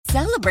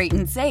Celebrate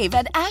and save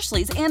at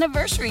Ashley's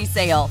Anniversary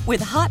Sale.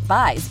 With Hot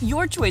Buys,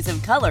 your choice of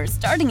colors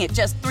starting at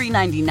just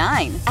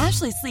 $3.99.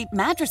 Ashley Sleep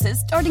mattresses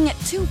starting at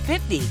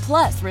 $2.50.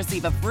 Plus,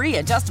 receive a free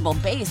adjustable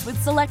base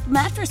with select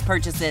mattress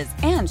purchases.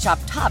 And shop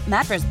top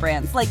mattress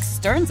brands like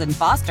Stearns &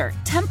 Foster,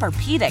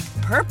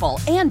 Tempur-Pedic, Purple,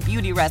 and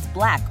Beautyrest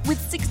Black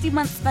with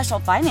 60-month special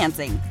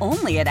financing.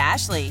 Only at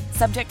Ashley.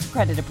 Subject to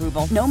credit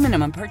approval. No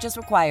minimum purchase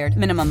required.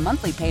 Minimum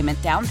monthly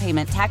payment, down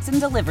payment, tax, and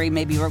delivery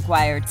may be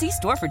required. See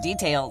store for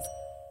details.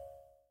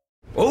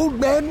 Old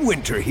Man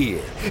Winter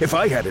here. If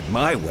I had it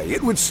my way,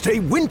 it would stay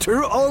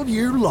winter all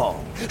year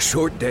long.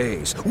 Short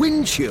days,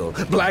 wind chill,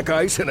 black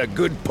ice, and a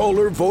good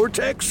polar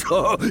vortex.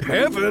 Oh,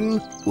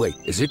 heaven. Wait,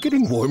 is it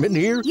getting warm in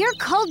here? Your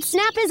cold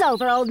snap is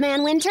over, Old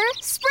Man Winter.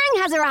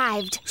 Spring has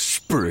arrived.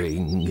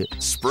 Spring.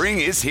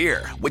 Spring is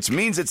here, which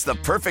means it's the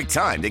perfect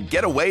time to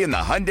get away in the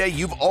Hyundai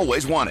you've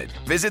always wanted.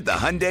 Visit the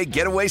Hyundai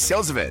Getaway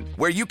Sales Event,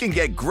 where you can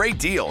get great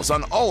deals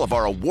on all of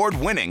our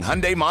award-winning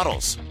Hyundai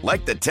models,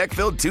 like the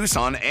tech-filled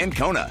Tucson and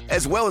Kona,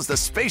 as well as the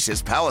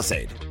spacious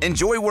Palisade.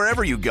 Enjoy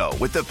wherever you go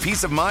with the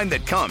peace of mind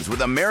that comes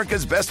with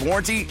America's best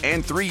warranty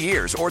and 3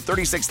 years or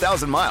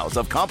 36,000 miles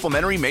of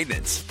complimentary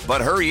maintenance.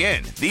 But hurry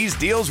in, these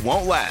deals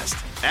won't last.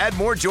 Add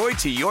more joy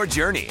to your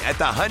journey at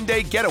the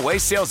Hyundai Getaway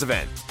Sales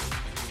Event.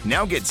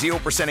 Now get 0%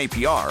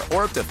 APR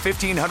or up to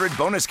 $1,500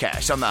 bonus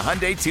cash on the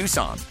Hyundai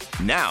Tucson.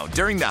 Now,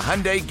 during the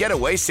Hyundai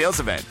Getaway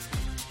Sales Event.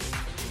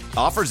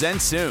 Offers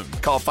end soon.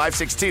 Call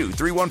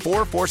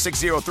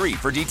 562-314-4603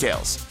 for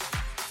details.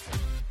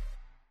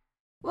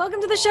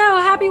 Welcome to the show.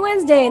 Happy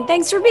Wednesday, and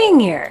thanks for being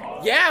here.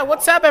 Yeah,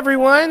 what's up,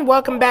 everyone?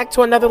 Welcome back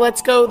to another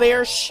Let's Go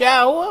There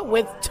show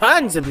with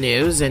tons of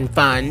news and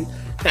fun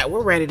that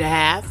we're ready to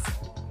have.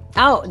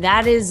 Oh,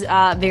 that is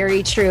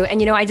very true.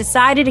 And, I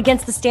decided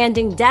against the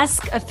standing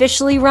desk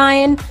officially,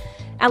 Ryan.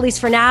 At least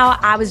for now,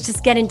 I was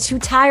just getting too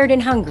tired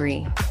and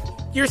hungry.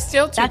 You're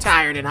still too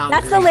tired and hungry.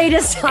 That's the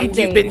latest update. And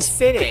you've been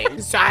sitting,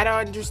 so I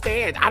don't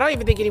understand. I don't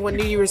even think anyone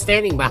knew you were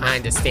standing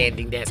behind a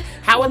standing desk.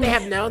 How would they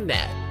have known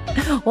that?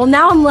 Well,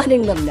 now I'm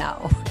letting them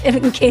know,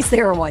 in case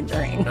they were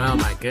wondering. Oh,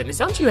 my goodness.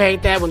 Don't you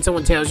hate that when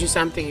someone tells you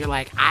something, you're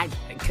like, I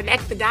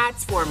connect the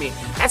dots for me.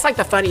 That's like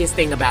the funniest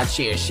thing about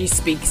Cher. She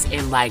speaks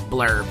in, like,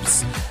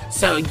 blurbs.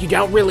 So you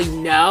don't really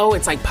know.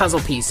 It's like puzzle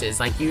pieces.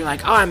 Like, you're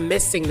like, oh, I'm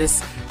missing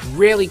this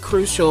really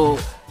crucial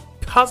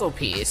puzzle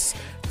piece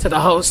to the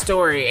whole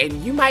story,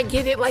 and you might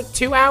get it like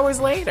 2 hours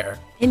later.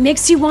 It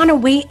makes you want to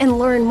wait and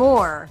learn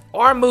more.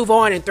 Or move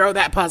on and throw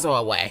that puzzle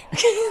away.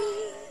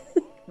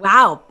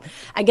 Wow.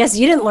 I guess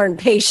you didn't learn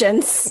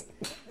patience.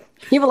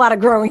 You have a lot of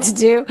growing to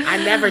do. I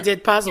never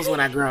did puzzles when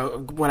I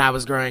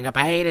was growing up.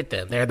 I hated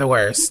them. They're the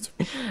worst.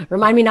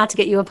 Remind me not to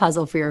get you a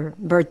puzzle for your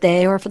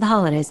birthday or for the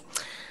holidays.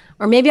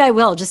 Or maybe I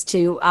will, just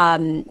to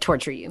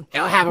torture you.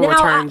 I'll have a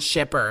return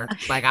shipper.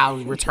 Like, I'll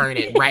return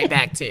it right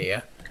back to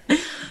you.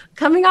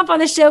 Coming up on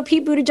the show,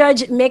 Pete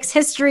Buttigieg makes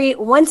history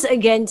once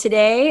again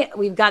today.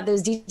 We've got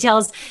those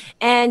details.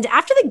 And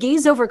after the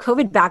gaze over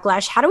COVID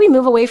backlash, how do we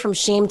move away from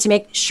shame to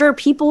make sure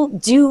people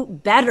do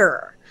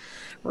better?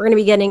 We're going to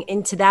be getting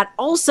into that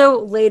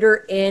also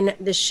later in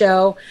the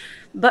show.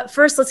 But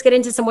first, let's get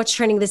into some what's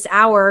trending this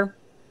hour.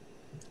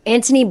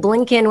 Antony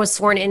Blinken was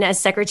sworn in as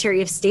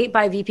Secretary of State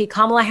by VP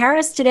Kamala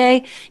Harris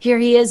today. Here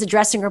he is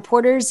addressing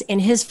reporters in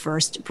his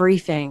first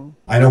briefing.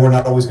 I know we're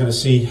not always going to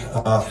see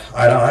eye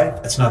to eye.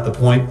 That's not the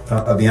point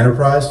of the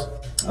enterprise.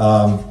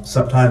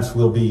 Sometimes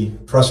we'll be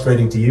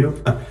frustrating to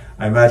you.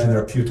 I imagine there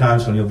are a few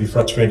times when you'll be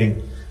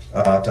frustrating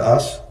to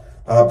us.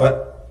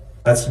 But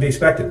that's to be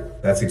expected.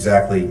 That's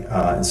exactly,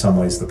 in some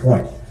ways, the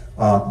point.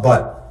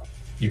 But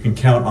you can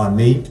count on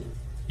me.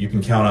 You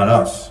can count on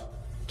us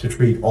to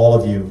treat all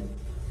of you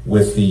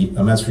with the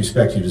immense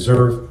respect you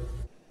deserve.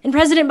 And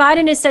President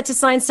Biden is set to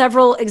sign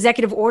several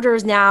executive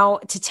orders now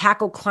to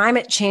tackle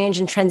climate change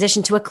and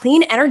transition to a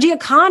clean energy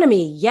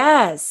economy.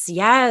 Yes,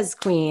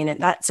 Queen. And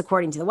that's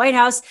according to the White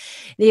House.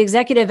 The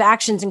executive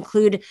actions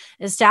include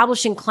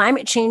establishing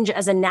climate change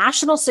as a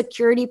national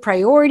security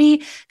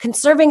priority,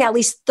 conserving at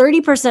least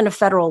 30% of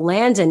federal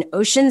land and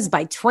oceans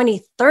by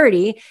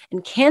 2030,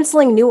 and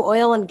canceling new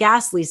oil and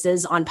gas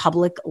leases on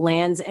public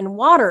lands and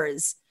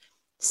waters.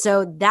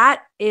 So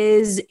that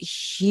is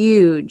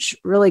huge.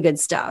 Really good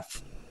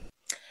stuff.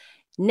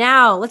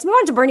 Now, let's move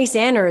on to Bernie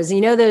Sanders.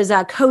 You know those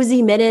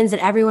cozy mittens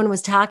that everyone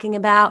was talking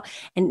about,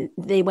 and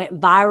they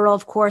went viral,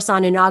 of course,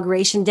 on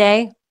Inauguration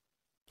Day?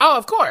 Oh,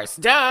 of course.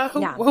 Duh.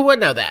 Who would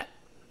know that?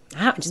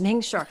 Just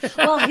making sure.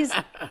 Well, his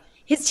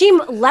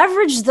team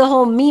leveraged the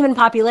whole meme and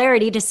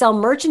popularity to sell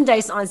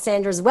merchandise on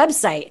Sanders'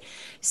 website.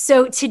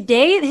 So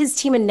today, his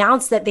team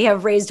announced that they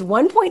have raised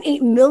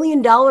 $1.8 million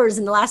in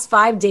the last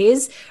 5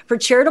 days for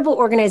charitable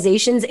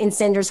organizations in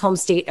Sanders' home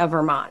state of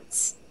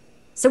Vermont.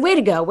 So way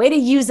to go. Way to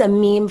use a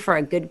meme for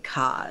a good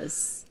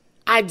cause.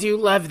 I do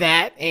love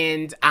that.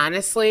 And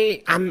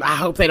honestly, I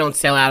hope they don't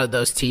sell out of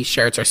those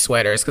T-shirts or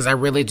sweaters, because I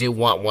really do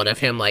want one of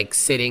him, like,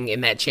 sitting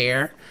in that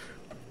chair.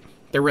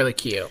 They're really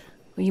cute.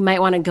 Well, you might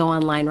want to go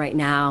online right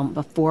now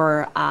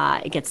before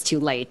it gets too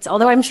late.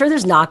 Although I'm sure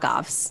there's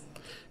knockoffs.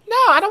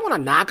 No, I don't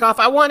want a knockoff.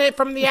 I want it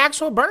from the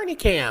actual Bernie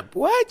camp.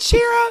 What,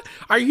 Shira?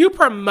 Are you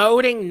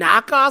promoting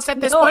knockoffs at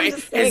this point?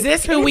 Is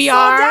this who we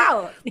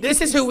are?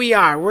 This is who we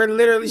are. We're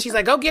literally, she's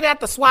like, go get at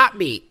the swap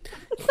meet.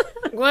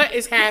 What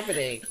is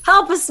happening?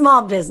 Help a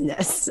small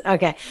business.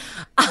 Okay.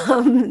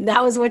 That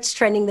was what's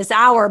trending this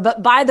hour.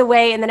 But by the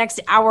way, in the next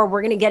hour,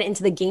 we're going to get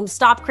into the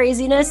GameStop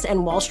craziness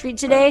and Wall Street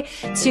today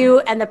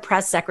too, and the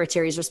press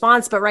secretary's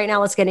response. But right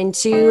now, let's get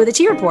into the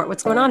T Report.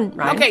 What's going on,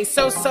 Ryan? Okay,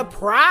 so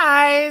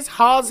surprise,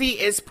 Halsey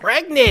is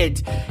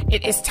pregnant.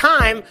 It is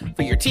time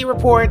for your T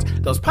Report,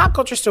 those pop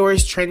culture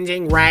stories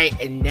trending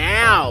right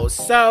now.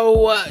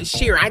 So,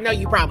 Shira, I know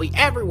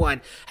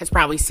everyone has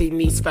probably seen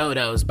these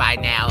photos by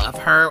now of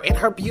her and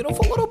her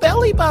beautiful little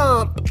belly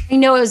bump. I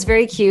know, it was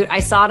very cute. I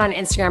saw it on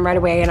Instagram right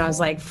away and I was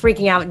like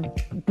freaking out,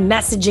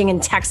 messaging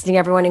and texting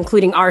everyone,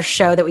 including our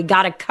show, that we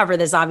got to cover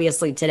this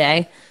obviously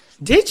today.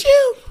 Did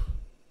you?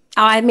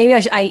 I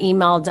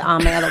emailed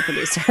my other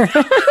producer.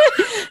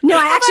 No,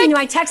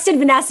 I texted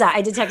Vanessa.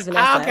 I did text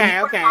Vanessa.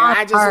 Okay.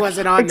 I just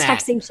wasn't on that.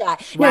 Texting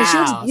chat. Wow. No, she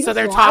looks beautiful. So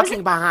they're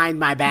talking behind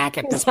my back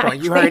at this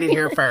point. You heard it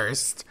here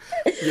first.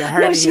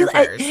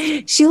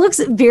 She looks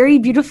very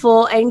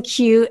beautiful and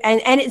cute.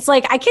 And it's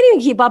like, I can't even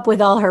keep up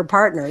with all her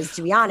partners,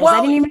 to be honest.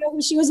 I didn't even know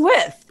who she was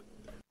with.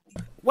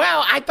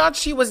 Well, I thought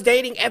she was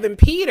dating Evan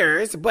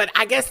Peters, but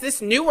I guess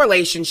this new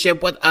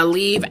relationship with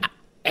Aleve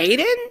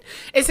Aiden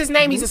is his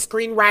name. He's a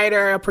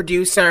screenwriter, a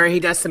producer. He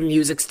does some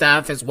music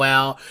stuff as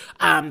well.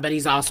 But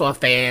he's also a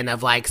fan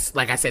of like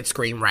I said,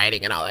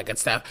 screenwriting and all that good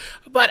stuff.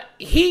 But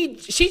she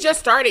just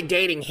started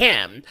dating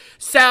him.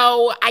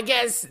 So I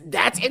guess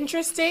that's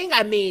interesting.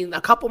 I mean,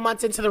 a couple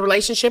months into the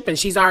relationship and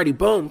she's already,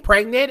 boom,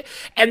 pregnant.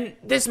 And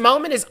this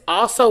moment is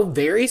also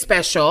very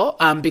special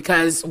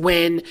because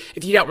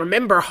if you don't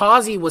remember,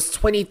 Halsey was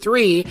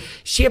 23.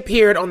 She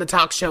appeared on the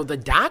talk show The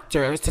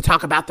Doctors to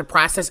talk about the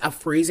process of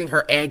freezing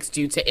her eggs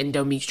due to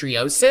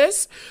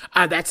endometriosis.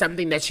 That's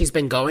something that she's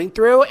been going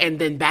through. And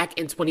then back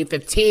in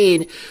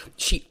 2015,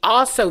 she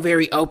also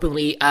very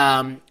openly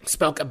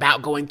spoke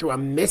about going through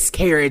a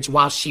miscarriage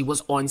while she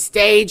was on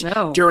stage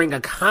during a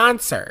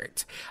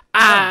concert.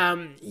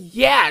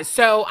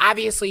 So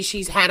obviously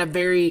she's had a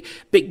very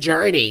big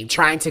journey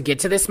trying to get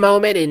to this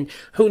moment, and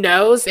who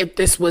knows if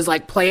this was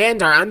like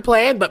planned or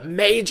unplanned, but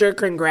major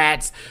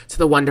congrats to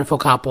the wonderful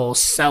couple.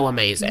 So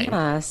amazing.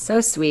 Yeah,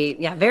 so sweet.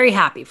 Yeah, very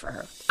happy for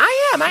her.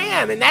 I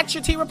am. And that's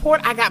your T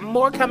Report. I got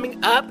more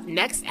coming up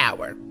next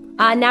hour.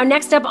 Now,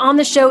 next up on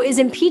the show is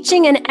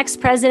impeaching an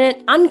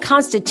ex-president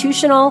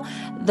unconstitutional,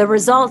 the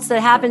results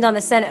that happened on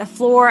the Senate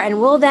floor, and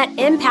will that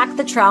impact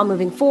the trial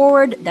moving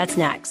forward? That's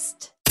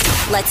next.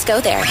 Let's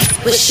go there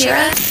with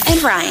Shira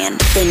and Ryan,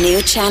 the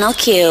new Channel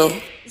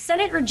Q. The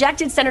Senate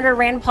rejected Senator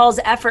Rand Paul's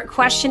effort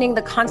questioning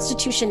the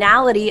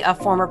constitutionality of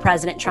former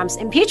President Trump's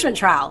impeachment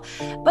trial.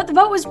 But the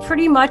vote was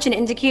pretty much an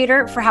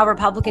indicator for how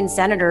Republican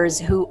senators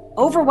who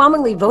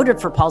overwhelmingly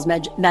voted for Paul's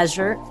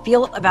measure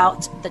feel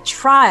about the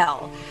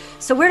trial.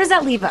 So where does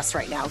that leave us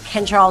right now?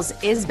 Ken Charles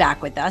is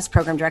back with us,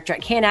 program director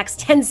at KNX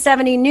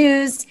 1070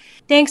 News.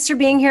 Thanks for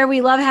being here. We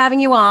love having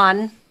you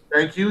on.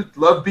 Thank you.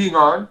 Love being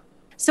on.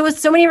 So with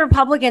so many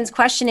Republicans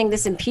questioning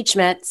this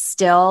impeachment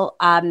still,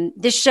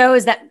 this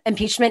shows that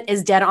impeachment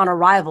is dead on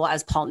arrival,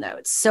 as Paul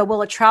notes. So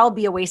will a trial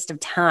be a waste of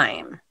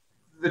time?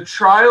 The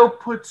trial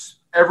puts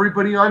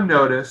everybody on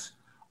notice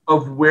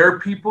of where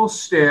people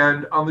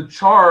stand on the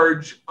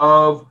charge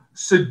of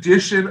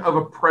sedition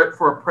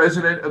for a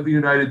president of the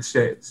United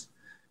States.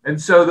 And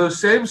so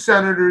those same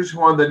senators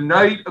who on the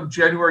night of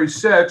January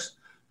 6th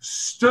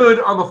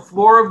stood on the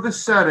floor of the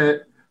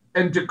Senate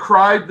and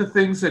decried the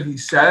things that he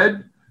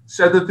said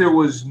that there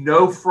was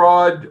no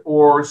fraud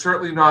or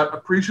certainly not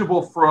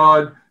appreciable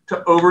fraud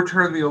to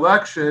overturn the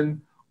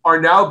election, are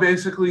now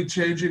basically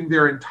changing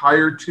their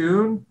entire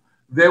tune.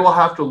 They will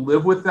have to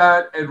live with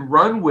that and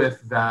run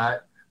with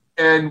that.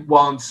 And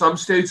while in some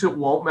states it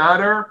won't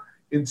matter,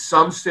 in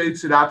some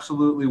states it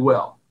absolutely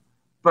will.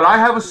 But I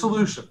have a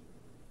solution.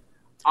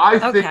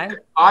 I think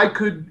I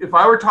could, if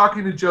I were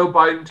talking to Joe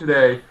Biden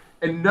today,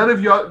 and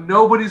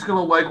nobody's going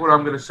to like what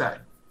I'm going to say.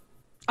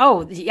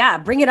 Oh, yeah,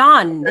 bring it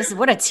on.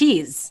 What a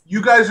tease.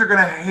 You guys are going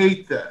to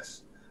hate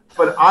this.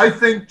 But I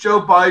think Joe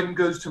Biden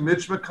goes to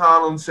Mitch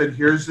McConnell and said,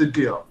 here's the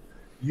deal.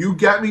 You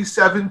get me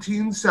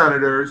 17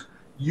 senators,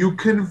 you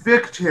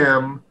convict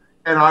him,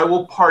 and I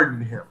will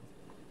pardon him.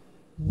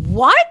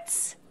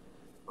 What?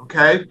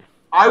 Okay?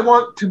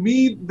 To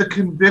me, the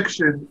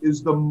conviction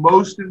is the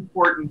most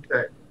important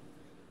thing.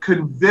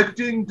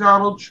 Convicting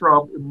Donald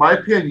Trump, in my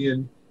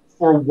opinion,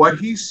 for what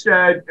he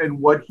said and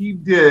what he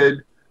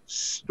did,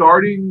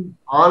 starting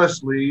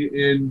honestly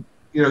in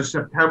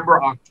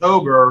September,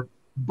 October,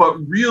 but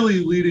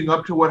really leading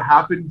up to what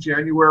happened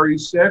January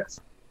 6th,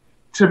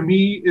 to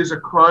me is a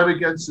crime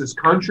against this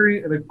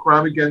country and a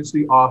crime against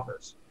the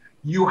office.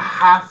 You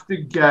have to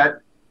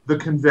get the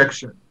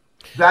conviction.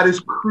 That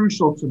is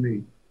crucial to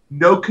me.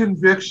 No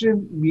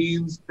conviction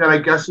means that I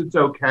guess it's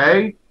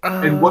okay.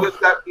 And what does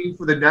that mean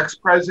for the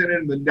next president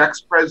and the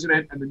next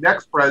president and the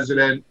next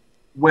president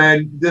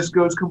when this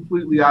goes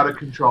completely out of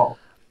control?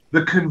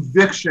 The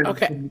conviction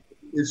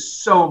is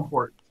so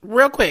important.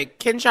 Real quick,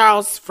 Ken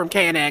Charles from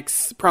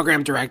KNX,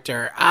 program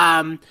director.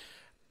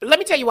 Let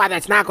me tell you why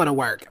that's not going to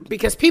work.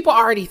 Because people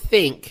already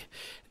think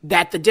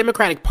that the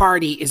Democratic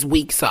Party is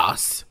weak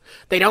sauce.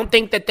 They don't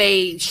think that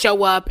they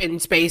show up in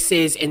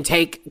spaces and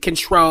take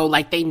control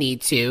like they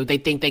need to. They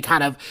think they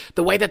kind of,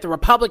 the way that the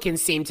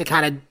Republicans seem to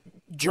kind of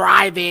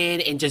drive in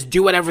and just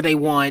do whatever they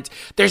want,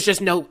 there's just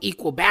no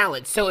equal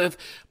balance. So if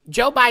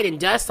Joe Biden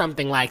does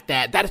something like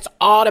that, that is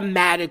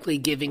automatically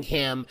giving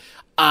him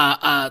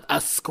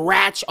a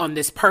scratch on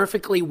this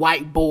perfectly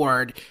white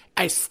board,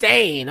 a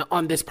stain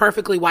on this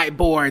perfectly white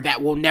board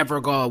that will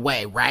never go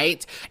away,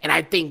 right? And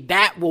I think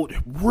that will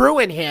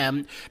ruin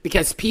him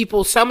because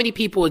so many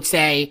people would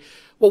say,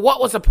 well, what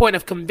was the point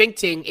of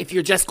convicting if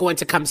you're just going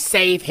to come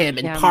save him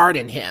and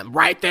pardon him,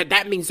 right?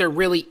 That means there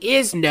really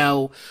is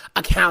no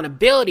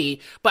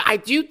accountability. But I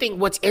do think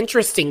what's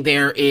interesting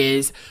there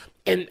is,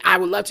 and I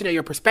would love to know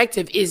your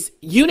perspective, is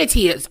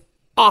unity is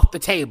off the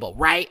table,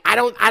 right? I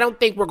don't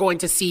think we're going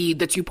to see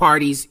the two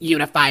parties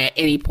unify at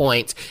any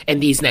point in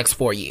these next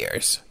 4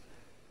 years.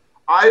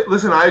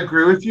 I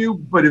agree with you,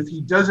 but if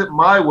he does it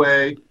my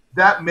way,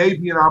 that may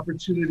be an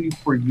opportunity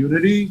for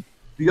unity.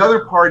 The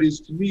other part is,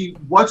 to me,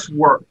 what's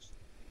worse?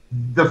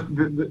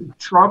 The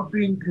Trump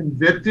being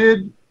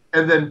convicted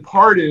and then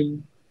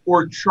pardoned,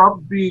 or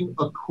Trump being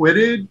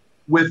acquitted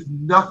with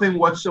nothing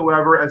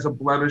whatsoever as a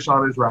blemish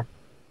on his record.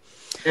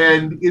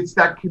 And it's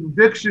that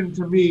conviction,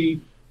 to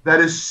me, that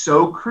is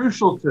so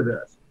crucial to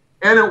this.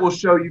 And it will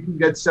show you can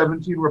get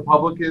 17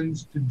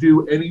 Republicans to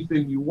do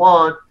anything you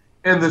want.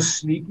 And the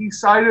sneaky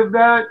side of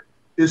that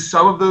is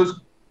some of those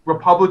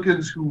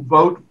Republicans who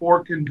vote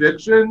for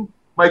conviction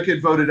might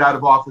get voted out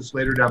of office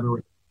later down the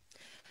road.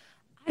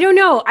 I don't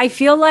know. I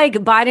feel like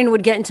Biden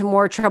would get into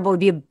more trouble. It would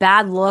be a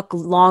bad look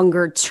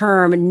longer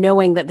term,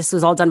 knowing that this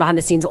was all done behind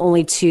the scenes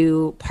only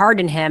to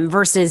pardon him,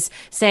 versus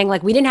saying,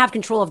 like, we didn't have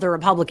control of the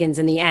Republicans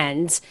in the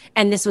end.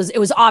 And it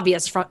was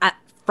obvious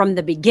from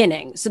the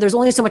beginning. So there's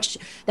only so much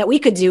that we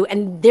could do,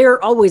 and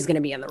they're always going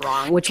to be in the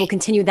wrong, which will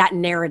continue that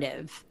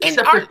narrative.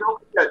 Except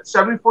don't forget,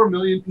 74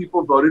 million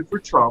people voted for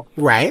Trump.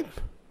 Right.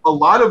 A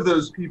lot of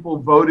those people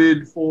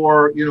voted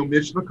for,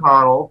 Mitch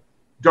McConnell.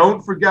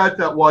 Don't forget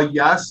that while,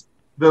 yes,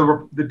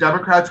 the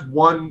Democrats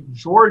won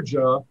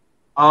Georgia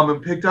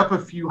and picked up a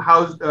few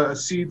House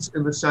seats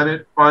in the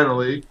Senate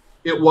finally,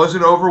 it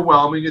wasn't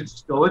overwhelming. It's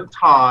still a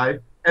tie,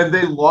 and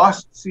they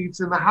lost seats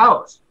in the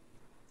House.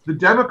 The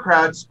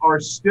Democrats are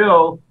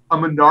still a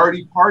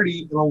minority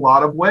party in a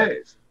lot of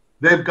ways.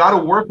 They've got to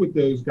work with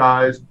those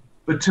guys.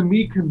 But to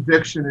me,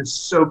 conviction is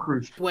so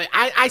crucial. Well,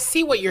 I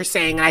see what you're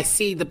saying, and I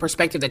see the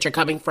perspective that you're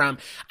coming from.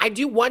 I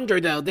do wonder,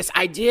 though, this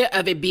idea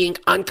of it being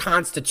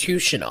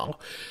unconstitutional.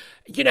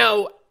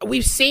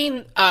 We've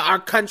seen our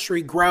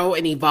country grow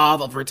and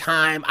evolve over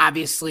time.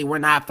 Obviously, we're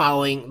not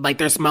following,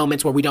 there's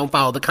moments where we don't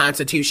follow the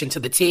Constitution to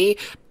the T.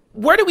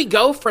 Where do we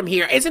go from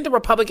here? Isn't the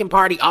Republican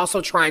Party also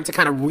trying to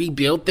kind of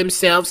rebuild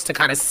themselves, to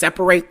kind of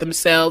separate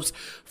themselves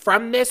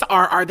from this?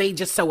 Or are they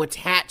just so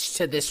attached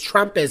to this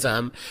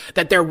Trumpism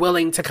that they're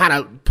willing to kind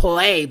of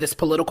play this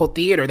political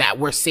theater that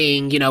we're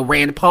seeing,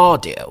 Rand Paul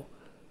do?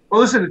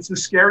 Well, listen, it's the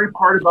scary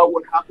part about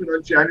what happened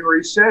on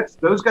January 6th.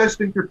 Those guys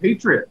think they're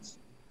patriots.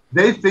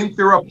 They think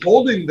they're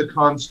upholding the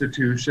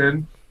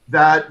Constitution,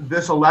 that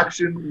this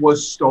election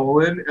was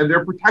stolen, and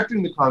they're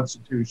protecting the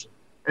Constitution.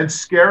 And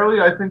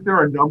scarily, I think there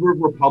are a number of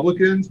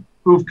Republicans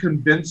who've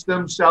convinced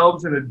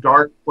themselves in a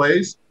dark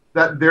place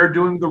that they're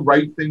doing the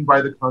right thing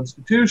by the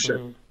Constitution.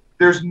 Mm-hmm.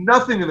 There's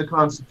nothing in the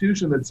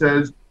Constitution that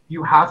says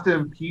you have to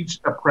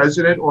impeach a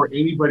president or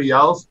anybody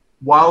else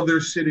while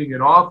they're sitting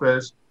in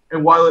office.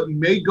 And while it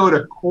may go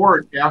to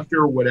court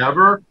after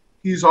whatever,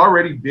 he's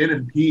already been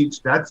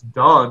impeached. That's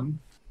done.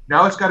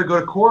 Now it's got to go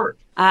to court.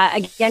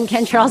 Again,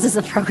 Ken Charles is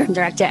the program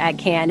director at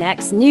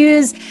KNX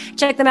News.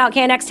 Check them out,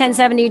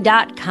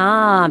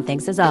 knx1070.com.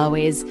 Thanks as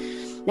always.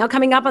 Now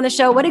coming up on the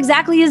show, what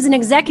exactly is an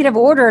executive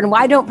order and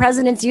why don't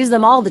presidents use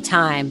them all the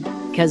time?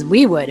 Because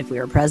we would if we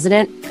were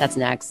president. That's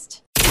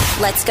next.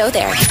 Let's go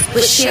there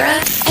with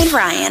Shira and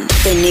Ryan,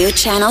 the new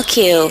Channel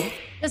Q.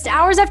 Just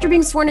hours after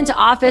being sworn into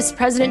office,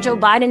 President Joe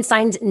Biden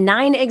signed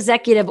 9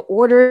 executive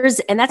orders,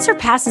 and that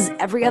surpasses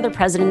every other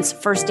president's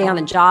first day on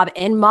the job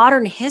in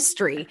modern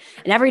history.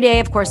 And every day,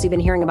 of course, we've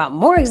been hearing about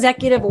more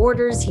executive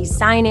orders he's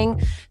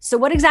signing. So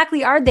what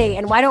exactly are they,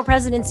 and why don't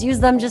presidents use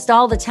them just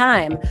all the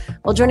time?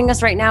 Well, joining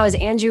us right now is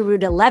Andrew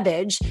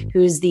Rudalevich,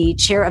 who's the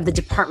chair of the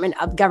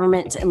Department of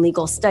Government and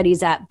Legal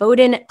Studies at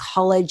Bowdoin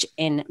College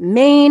in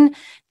Maine.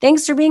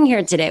 Thanks for being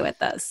here today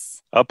with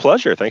us. A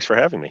pleasure. Thanks for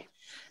having me.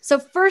 So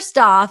first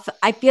off,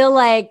 I feel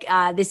like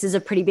this is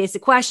a pretty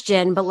basic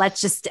question, but let's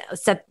just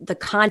set the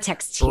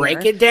context here.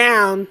 Break it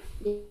down.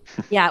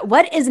 Yeah.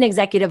 What is an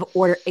executive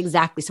order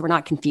exactly, so we're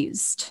not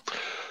confused?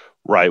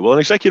 Right. Well, an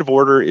executive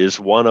order is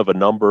one of a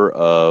number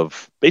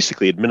of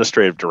basically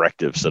administrative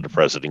directives that a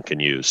president can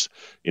use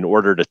in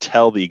order to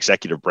tell the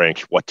executive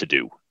branch what to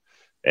do.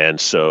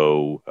 And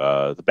so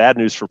the bad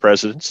news for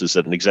presidents is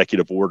that an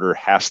executive order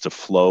has to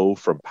flow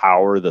from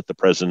power that the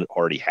president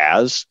already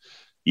has.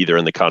 either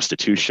in the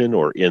Constitution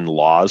or in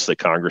laws that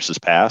Congress has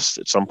passed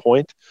at some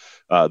point.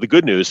 The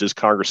good news is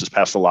Congress has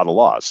passed a lot of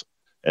laws.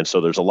 And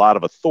so there's a lot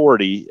of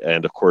authority.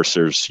 And of course,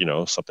 there's,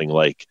 something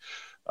like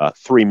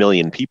 3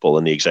 million people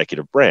in the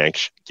executive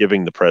branch,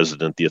 giving the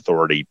president the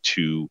authority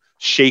to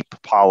shape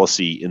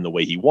policy in the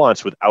way he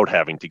wants without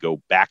having to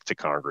go back to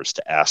Congress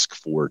to ask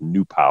for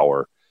new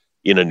power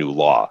in a new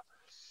law.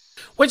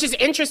 Which is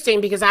interesting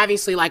because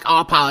obviously, like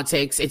all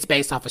politics, it's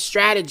based off of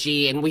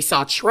strategy. And we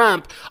saw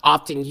Trump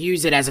often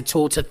use it as a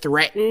tool to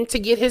threaten to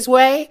get his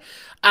way.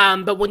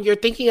 But when you're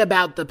thinking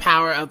about the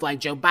power of like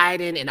Joe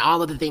Biden and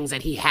all of the things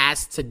that he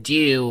has to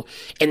do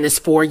in this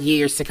 4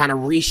 years to kind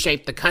of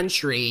reshape the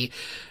country,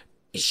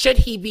 should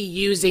he be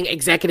using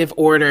executive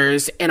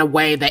orders in a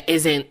way that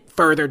isn't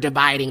further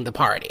dividing the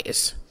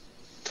parties?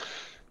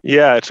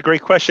 Yeah, it's a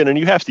great question. And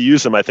you have to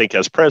use them, I think,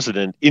 as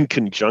president in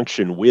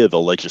conjunction with a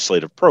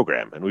legislative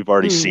program. And we've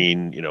already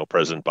seen,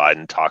 President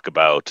Biden talk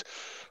about,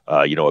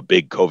 a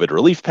big COVID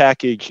relief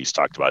package. He's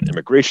talked about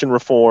immigration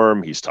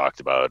reform. He's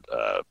talked about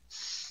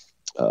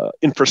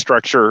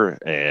infrastructure.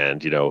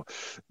 And,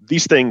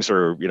 these things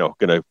are, going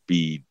to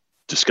be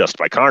discussed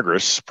by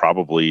Congress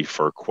probably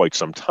for quite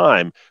some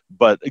time.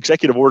 But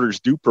executive orders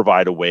do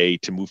provide a way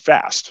to move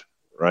fast,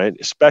 right?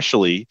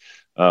 Especially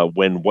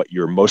when what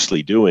you're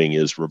mostly doing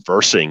is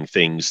reversing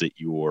things that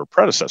your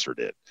predecessor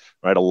did,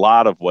 right? A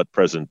lot of what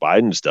President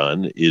Biden's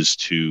done is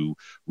to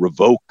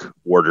revoke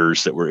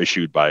orders that were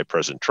issued by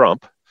President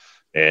Trump.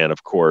 And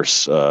of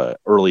course,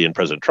 early in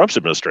President Trump's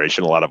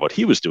administration, a lot of what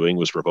he was doing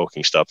was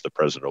revoking stuff that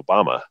President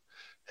Obama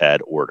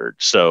had ordered.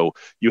 So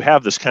you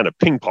have this kind of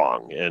ping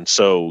pong. And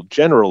so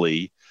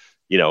generally,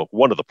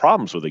 one of the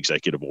problems with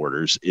executive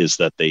orders is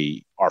that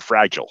they are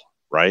fragile.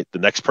 Right? The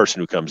next person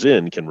who comes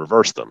in can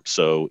reverse them.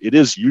 So it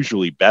is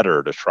usually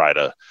better to try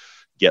to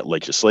get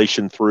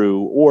legislation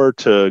through or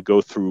to go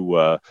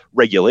through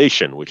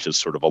regulation, which is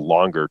sort of a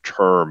longer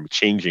term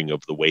changing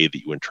of the way that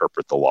you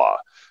interpret the law.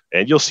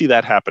 And you'll see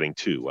that happening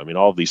too. I mean,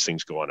 all of these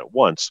things go on at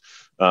once.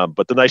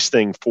 But the nice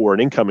thing for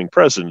an incoming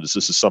president is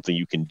this is something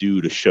you can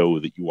do to show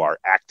that you are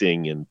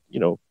acting and,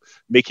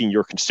 making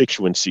your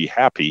constituency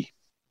happy,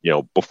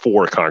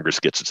 before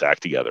Congress gets its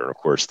act together. And of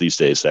course, these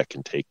days that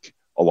can take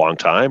a long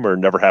time or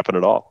never happen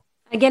at all.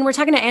 Again, we're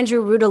talking to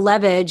Andrew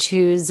Rudalevich,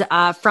 who's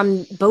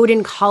from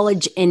Bowdoin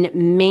College in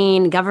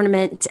Maine,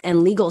 Government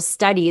and Legal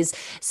Studies.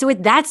 So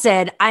with that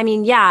said, I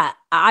mean, yeah,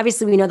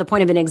 obviously we know the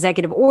point of an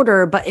executive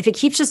order, but if it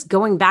keeps just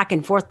going back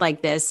and forth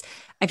like this,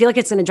 I feel like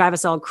it's going to drive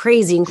us all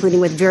crazy, including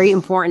with very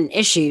important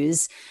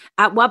issues.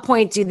 At what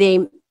point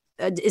is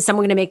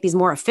someone going to make these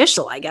more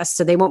official, I guess,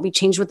 so they won't be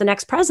changed with the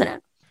next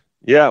president?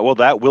 Yeah, well,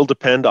 that will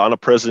depend on a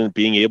president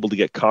being able to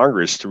get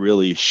Congress to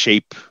really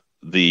shape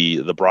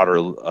the broader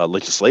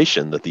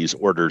legislation that these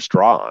orders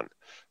draw on,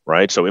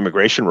 right? So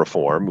immigration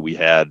reform, we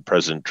had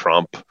President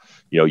Trump,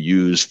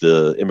 use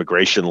the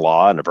immigration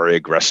law in a very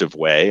aggressive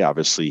way.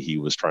 Obviously, he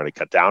was trying to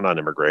cut down on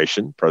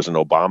immigration.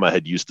 President Obama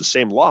had used the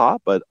same law,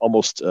 but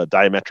almost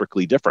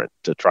diametrically different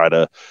to try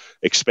to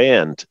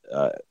expand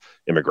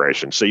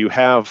immigration. So you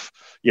have,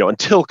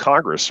 until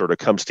Congress sort of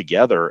comes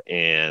together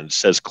and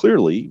says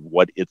clearly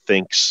what it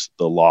thinks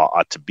the law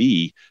ought to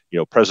be,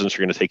 presidents are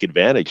going to take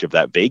advantage of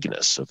that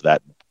vagueness, of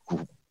that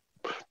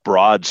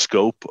broad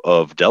scope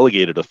of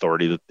delegated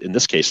authority that in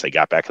this case they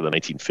got back in the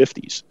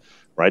 1950s,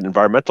 right?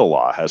 Environmental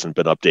law hasn't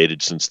been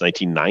updated since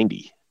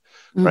 1990,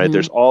 right?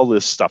 There's all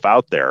this stuff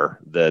out there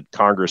that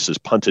Congress has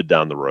punted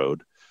down the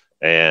road.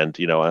 And,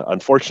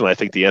 unfortunately, I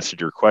think the answer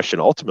to your question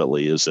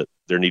ultimately is that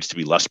there needs to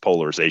be less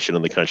polarization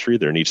in the country.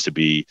 There needs to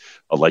be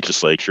a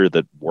legislature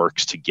that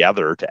works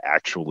together to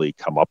actually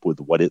come up with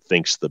what it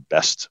thinks the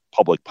best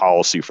public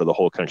policy for the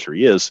whole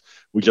country is.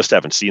 We just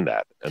haven't seen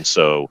that. And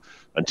so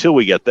until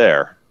we get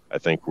there, I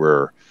think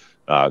we're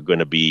going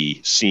to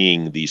be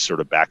seeing these sort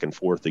of back and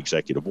forth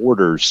executive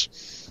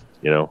orders,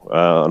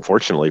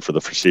 unfortunately, for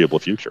the foreseeable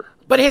future.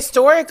 But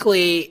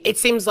historically, it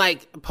seems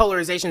like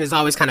polarization has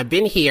always kind of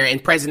been here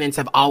and presidents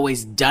have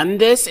always done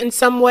this in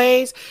some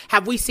ways.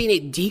 Have we seen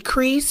it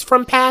decrease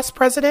from past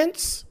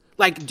presidents,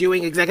 like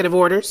doing executive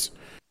orders?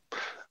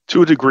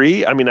 To a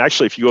degree. I mean,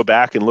 actually, if you go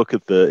back and look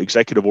at the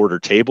executive order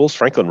tables,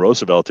 Franklin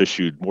Roosevelt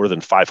issued more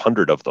than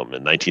 500 of them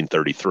in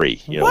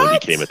 1933, when he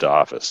came into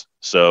office.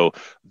 So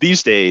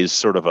these days,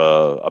 sort of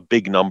a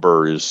big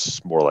number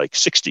is more like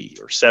 60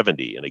 or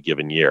 70 in a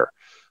given year.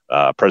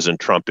 President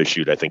Trump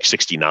issued, I think,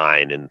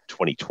 69 in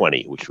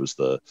 2020, which was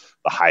the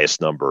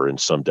highest number in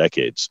some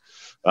decades.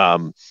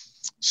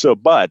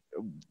 But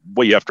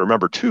what you have to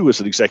remember, too, is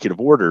that executive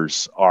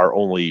orders are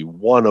only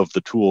one of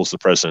the tools the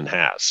president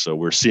has. So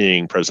we're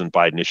seeing President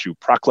Biden issue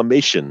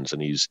proclamations,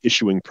 and he's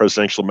issuing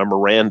presidential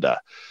memoranda,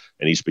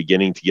 and he's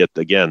beginning to get,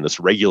 again, this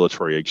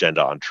regulatory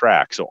agenda on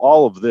track. So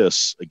all of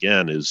this,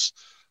 again, is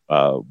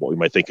what we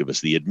might think of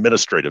as the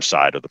administrative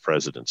side of the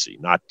presidency,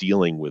 not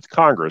dealing with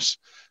Congress.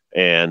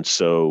 And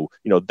so,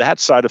 that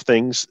side of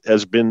things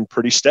has been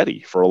pretty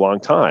steady for a long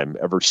time,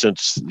 ever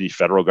since the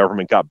federal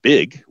government got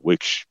big,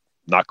 which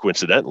not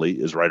coincidentally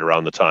is right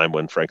around the time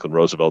when Franklin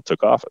Roosevelt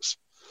took office.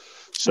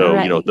 So,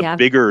 the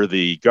bigger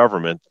the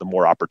government, the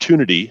more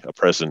opportunity a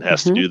president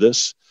has to do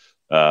this.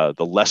 The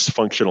less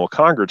functional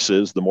Congress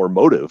is, the more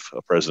motive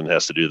a president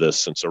has to do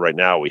this. And so right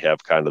now we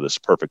have kind of this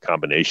perfect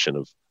combination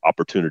of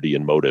opportunity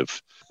and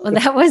motive. Well,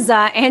 that was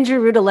Andrew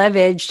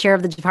Rudalevich, chair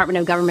of the Department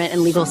of Government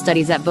and Legal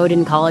Studies at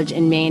Bowdoin College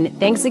in Maine.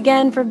 Thanks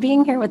again for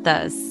being here with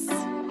us.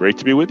 Great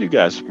to be with you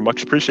guys.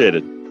 Much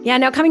appreciated. Yeah,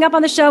 now coming up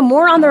on the show,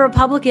 more on the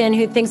Republican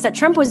who thinks that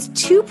Trump was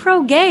too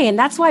pro-gay and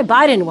that's why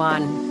Biden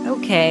won.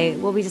 Okay,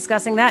 we'll be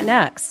discussing that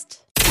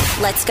next.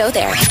 Let's go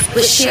there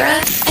with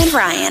Shira and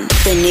Ryan,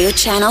 the new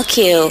Channel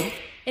Q.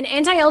 An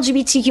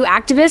anti-LGBTQ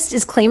activist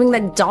is claiming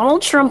that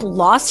Donald Trump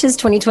lost his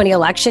 2020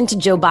 election to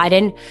Joe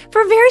Biden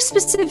for a very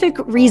specific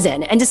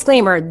reason. And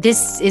disclaimer,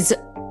 this is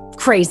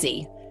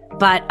crazy.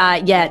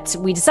 But yet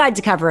we decided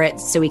to cover it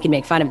so we can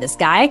make fun of this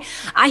guy.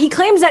 He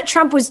claims that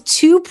Trump was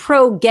too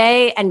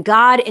pro-gay and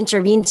God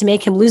intervened to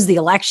make him lose the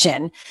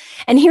election.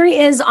 And here he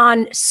is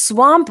on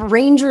Swamp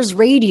Rangers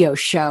radio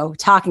show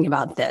talking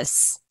about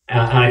this.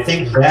 And I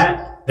think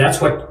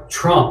that's what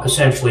Trump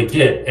essentially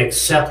did,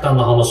 except on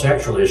the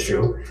homosexual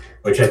issue,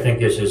 which I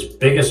think is his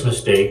biggest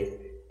mistake.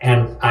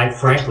 And I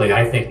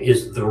think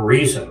is the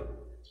reason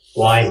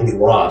why he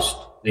lost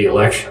the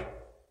election.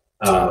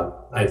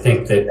 I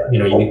think that,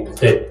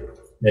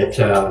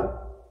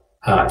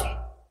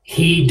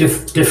 he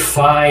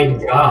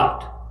defied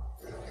God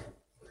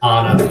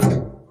on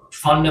a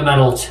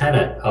fundamental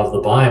tenet of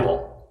the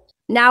Bible.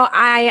 Now,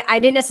 I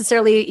didn't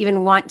necessarily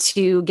even want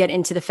to get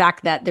into the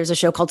fact that there's a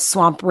show called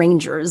Swamp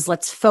Rangers.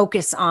 Let's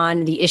focus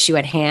on the issue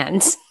at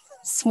hand.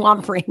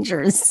 Swamp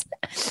Rangers.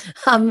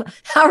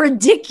 How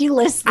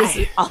ridiculous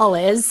this all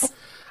is.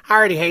 I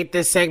already hate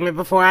this segment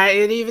before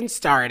it even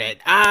started.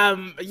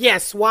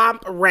 Yes,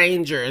 Swamp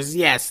Rangers.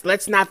 Yes,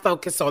 let's not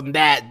focus on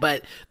that,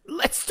 but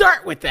let's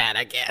start with that,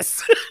 I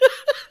guess.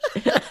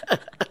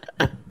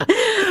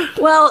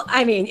 Well,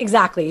 I mean,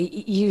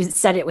 exactly. You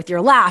said it with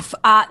your laugh.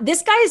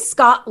 This guy,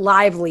 Scott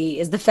Lively,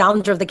 is the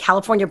founder of the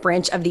California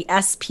branch of the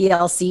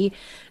SPLC,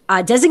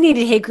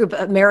 designated hate group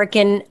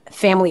American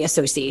Family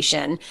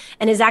Association,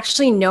 and is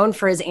actually known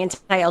for his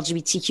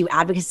anti-LGBTQ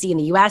advocacy in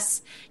the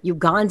U.S.,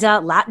 Uganda,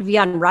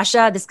 Latvia, and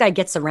Russia. This guy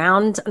gets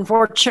around,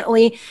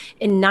 unfortunately.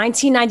 In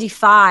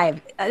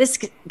 1995, this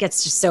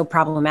gets just so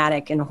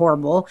problematic and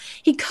horrible.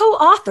 He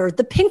co-authored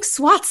The Pink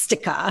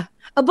Swastika,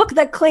 a book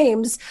that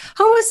claims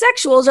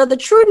homosexuals are the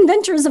true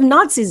inventors of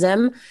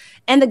Nazism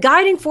and the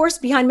guiding force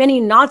behind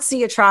many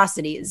Nazi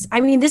atrocities. I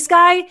mean, this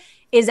guy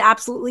is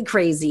absolutely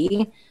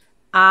crazy.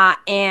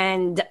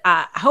 And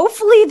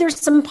hopefully there's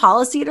some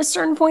policy at a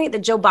certain point that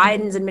Joe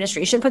Biden's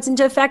administration puts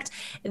into effect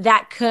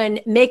that can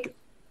make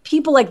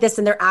people like this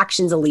and their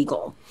actions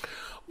illegal.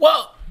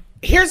 Well,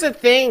 here's the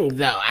thing,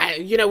 though.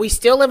 We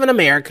still live in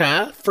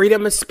America.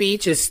 Freedom of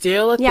speech is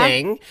still a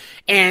thing.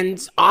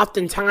 And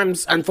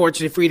oftentimes,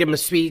 unfortunately, freedom of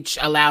speech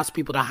allows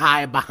people to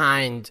hide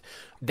behind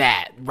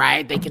that,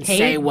 right? They can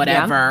say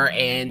whatever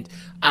and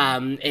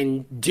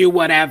do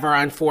whatever,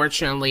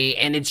 unfortunately.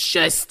 And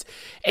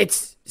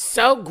it's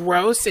so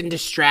gross and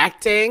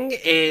distracting,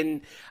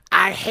 and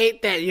I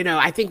hate that,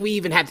 I think we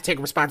even had to take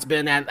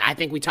responsibility. And I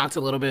think we talked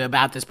a little bit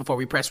about this before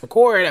we press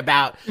record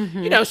about,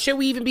 should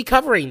we even be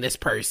covering this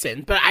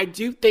person? But I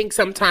do think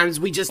sometimes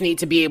we just need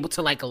to be able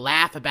to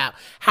laugh about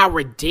how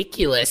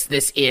ridiculous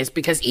this is,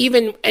 because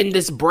even in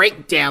this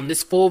breakdown,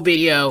 this full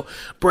video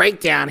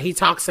breakdown, he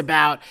talks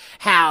about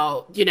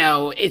how,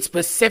 it's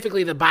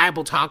specifically the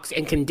Bible talks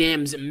and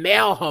condemns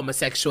male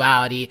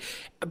homosexuality,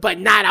 but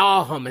not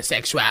all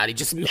homosexuality,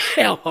 just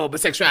male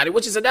homosexuality,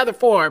 which is another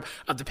form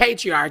of the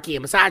patriarchy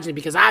and misogyny,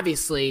 because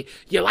obviously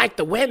you like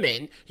the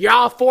women, you're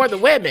all for the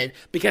women,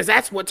 because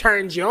that's what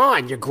turns you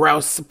on, you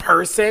gross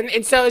person.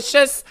 And so it's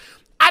just,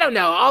 I don't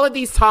know, all of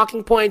these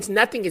talking points,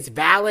 nothing is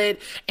valid.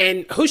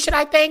 And who should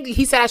I thank?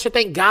 He said I should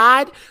thank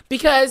God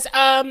because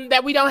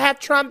that we don't have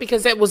Trump,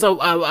 because it was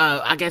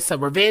I guess a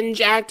revenge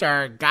act,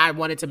 or God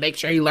wanted to make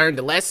sure he learned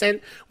the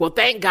lesson. Well,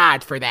 thank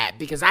God for that,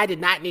 because I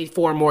did not need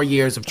 4 more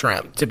years of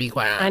Trump, to be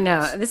quite honest. I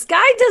know. This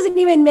guy doesn't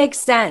even make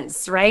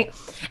sense, right?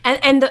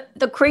 And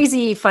the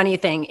crazy funny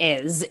thing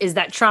is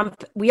that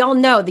Trump, we all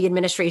know the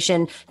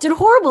administration did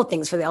horrible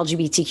things for the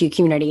LGBTQ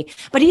community,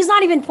 but he's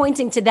not even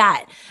pointing to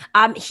that.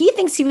 He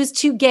thinks he was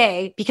too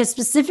gay because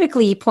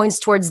specifically he points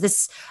towards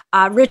this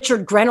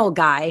Richard Grenell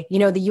guy,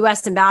 the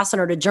U.S.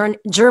 ambassador to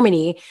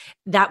Germany.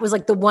 That was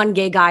the one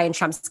gay guy in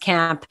Trump's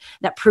camp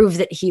that proved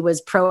that he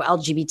was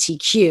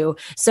pro-LGBTQ.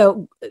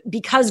 So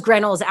because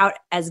Grenell is out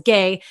as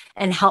gay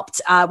and helped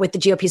with the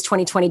GOP's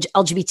 2020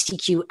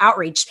 LGBTQ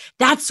outreach,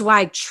 that's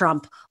why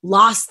Trump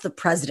lost the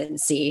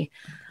presidency.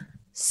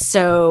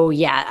 So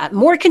yeah,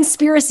 more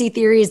conspiracy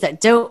theories that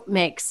don't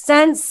make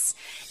sense.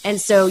 And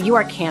so you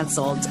are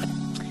canceled.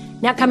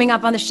 Now coming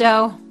up on the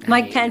show,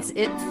 Mike Pence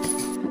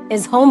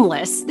is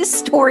homeless. This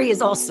story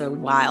is also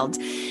wild.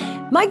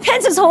 Mike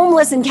Pence is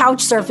homeless and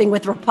couch surfing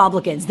with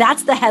Republicans.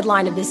 That's the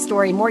headline of this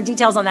story. More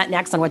details on that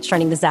next on What's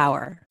Trending this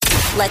hour.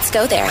 Let's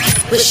go there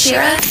with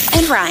Shira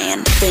and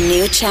Ryan, the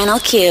new Channel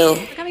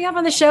Q. Coming Coming up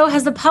on the show,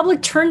 has the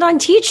public turned on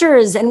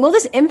teachers, and will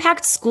this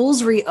impact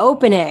schools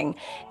reopening?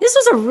 This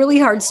was a really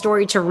hard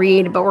story to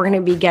read, but we're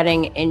going to be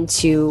getting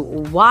into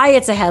why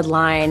it's a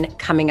headline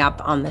coming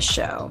up on the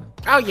show.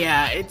 Oh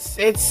yeah,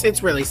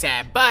 it's really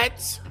sad,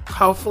 but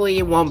hopefully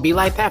it won't be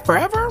like that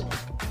forever.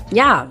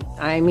 Yeah,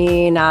 I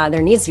mean,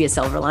 there needs to be a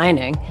silver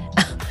lining.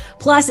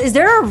 Plus, is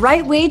there a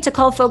right way to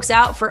call folks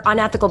out for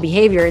unethical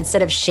behavior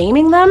instead of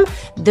shaming them?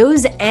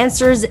 Those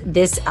answers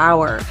this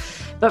hour.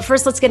 But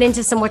first, let's get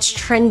into what's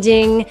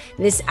trending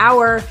this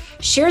hour.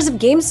 Shares of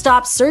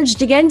GameStop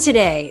surged again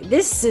today.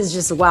 This is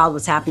just wild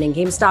what's happening.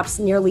 GameStop's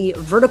nearly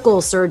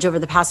vertical surge over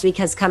the past week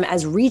has come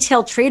as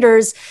retail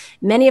traders,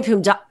 many of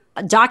whom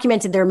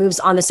documented their moves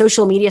on the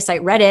social media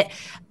site Reddit,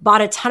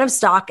 bought a ton of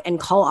stock and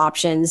call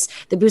options.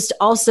 The boost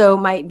also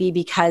might be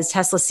because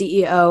Tesla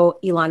CEO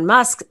Elon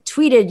Musk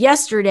tweeted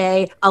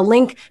yesterday a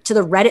link to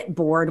the Reddit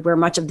board where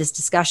much of this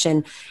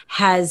discussion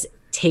has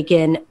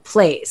taken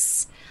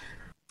place.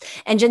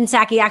 And Jen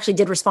Psaki actually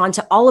did respond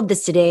to all of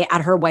this today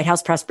at her White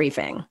House press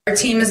briefing. Our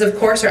team is, of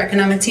course, our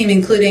economic team,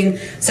 including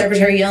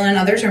Secretary Yellen and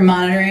others, are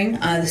monitoring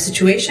the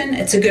situation.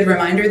 It's a good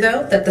reminder,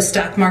 though, that the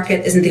stock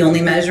market isn't the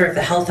only measure of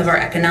the health of our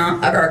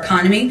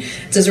economy.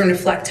 It doesn't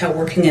reflect how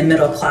working and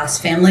middle-class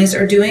families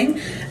are doing.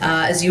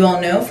 As you all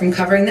know from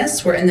covering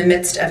this, we're in the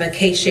midst of a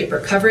K-shaped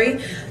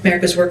recovery.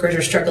 America's workers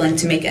are struggling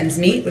to make ends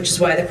meet, which is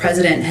why the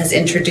president has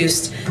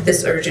introduced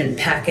this urgent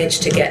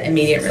package to get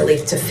immediate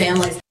relief to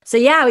families. So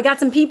yeah, we got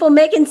some people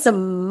making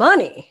some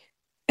money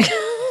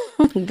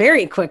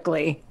very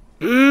quickly.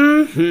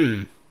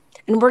 Mm-hmm.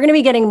 And we're going to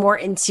be getting more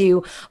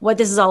into what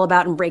this is all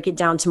about and break it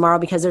down tomorrow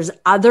because there's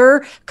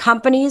other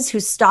companies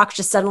whose stocks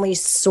just suddenly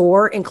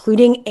soar,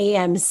 including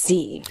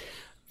AMC.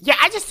 Yeah,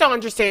 I just don't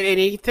understand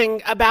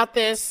anything about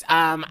this.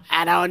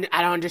 I don't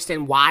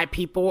understand why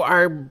people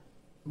are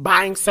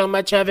buying so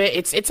much of it.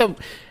 It's a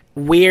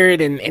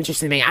weird and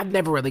interesting thing. I've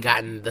never really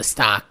gotten the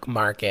stock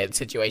market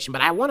situation, but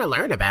I want to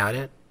learn about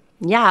it.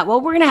 Yeah, well,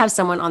 we're going to have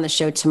someone on the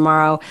show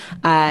tomorrow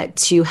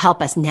to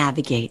help us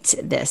navigate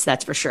this,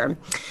 that's for sure.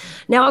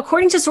 Now,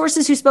 according to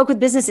sources who spoke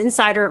with Business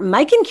Insider,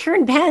 Mike and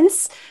Karen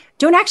Pence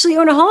don't actually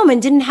own a home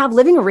and didn't have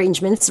living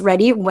arrangements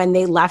ready when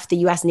they left the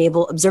U.S.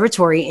 Naval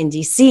Observatory in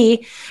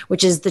D.C.,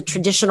 which is the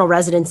traditional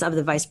residence of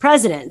the vice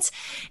president.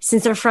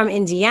 Since they're from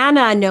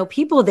Indiana and no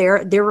people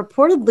there, they're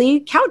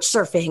reportedly couch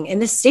surfing in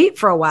the state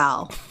for a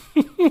while.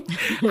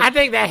 I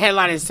think that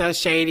headline is so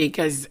shady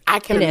because I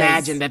can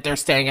imagine that they're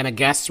staying in a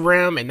guest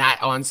room and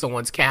not on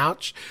someone's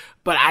couch.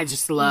 But I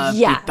just love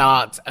the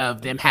thought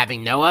of them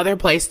having no other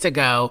place to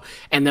go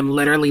and them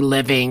literally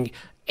living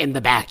in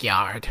the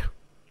backyard.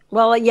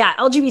 Well, yeah,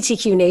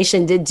 LGBTQ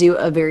Nation did do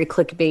a very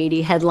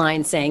clickbaity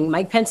headline saying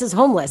Mike Pence is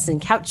homeless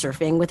and couch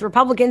surfing with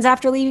Republicans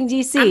after leaving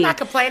D.C. I'm not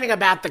complaining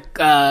about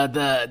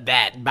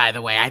that, by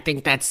the way. I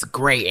think that's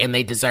great and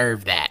they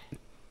deserve that.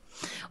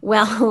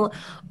 Well,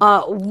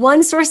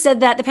 one source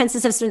said that the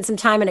Pences have spent some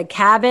time in a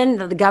cabin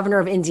that the governor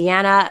of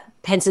Indiana,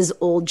 Pence's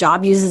old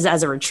job, uses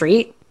as a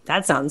retreat.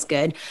 That sounds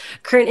good.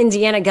 Current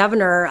Indiana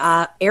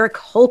governor, Eric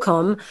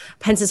Holcomb,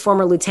 Pence's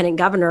former lieutenant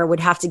governor, would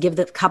have to give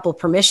the couple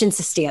permission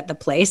to stay at the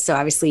place. So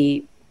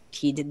obviously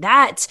he did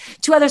that.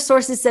 Two other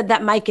sources said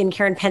that Mike and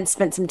Karen Pence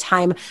spent some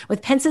time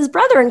with Pence's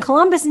brother in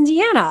Columbus,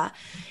 Indiana.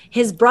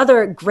 His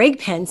brother, Greg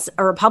Pence,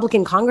 a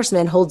Republican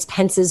congressman, holds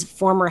Pence's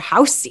former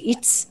House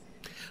seat.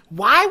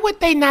 Why would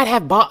they not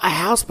have bought a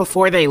house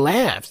before they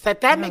left?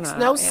 That makes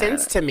no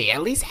sense to me.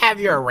 At least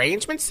have your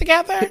arrangements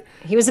together.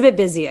 He was a bit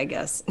busy, I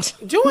guess.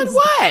 Doing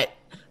what?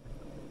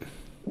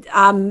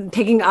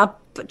 Picking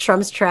up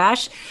Trump's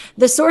trash.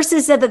 The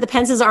sources said that the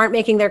Pences aren't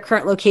making their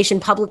current location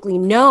publicly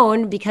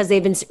known because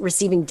they've been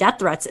receiving death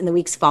threats in the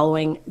weeks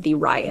following the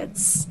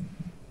riots.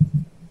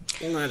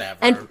 Whatever.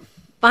 And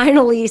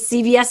finally,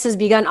 CVS has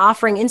begun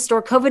offering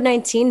in-store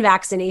COVID-19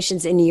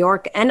 vaccinations in New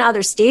York and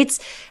other states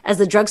as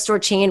the drugstore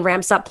chain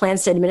ramps up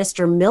plans to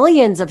administer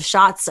millions of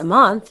shots a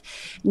month.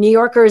 New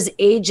Yorkers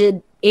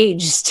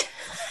aged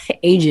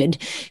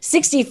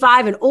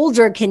 65 and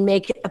older can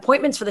make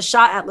appointments for the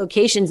shot at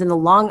locations in the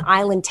Long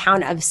Island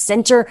town of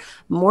Center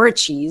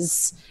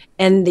Moriches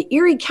and the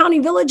Erie County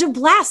village of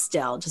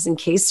Blasdell, just in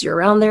case you're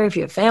around there, if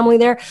you have family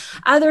there.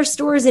 Other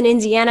stores in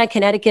Indiana,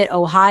 Connecticut,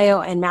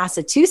 Ohio, and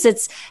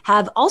Massachusetts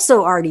have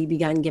also already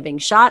begun giving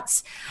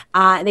shots.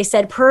 They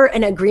said per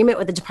an agreement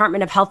with the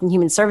Department of Health and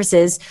Human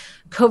Services,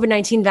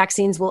 COVID-19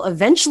 vaccines will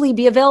eventually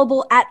be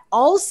available at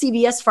all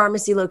CVS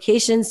pharmacy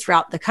locations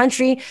throughout the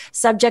country,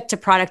 subject to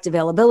product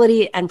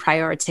availability and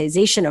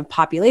prioritization of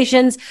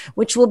populations,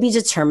 which will be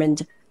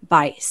determined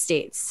by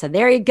states. So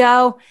there you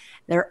go.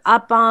 They're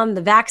up on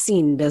the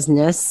vaccine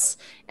business.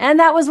 And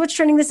that was what's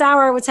trending this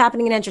hour. What's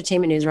happening in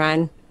entertainment news,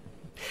 Ryan?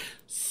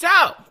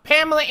 So,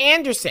 Pamela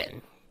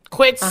Anderson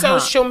quit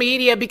social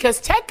media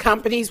because tech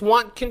companies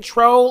want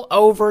control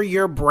over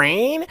your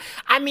brain.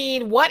 I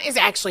mean, what is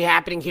actually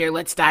happening here?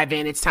 Let's dive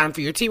in. It's time for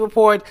your T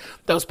Report.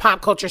 Those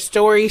pop culture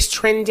stories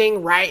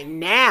trending right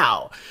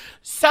now.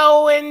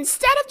 So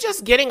instead of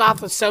just getting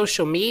off of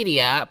social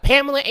media,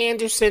 Pamela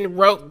Anderson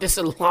wrote this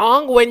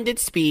long-winded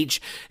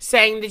speech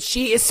saying that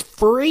she is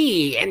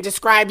free and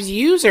describes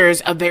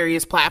users of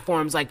various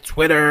platforms like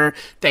Twitter,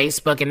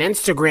 Facebook, and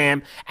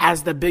Instagram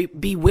as the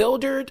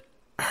bewildered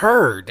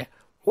herd.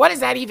 What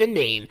does that even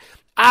mean?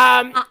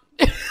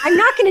 I'm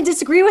not going to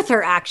disagree with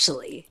her,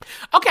 actually.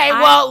 Okay,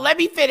 well, let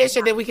me finish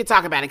and then we can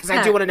talk about it because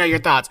I do want to know your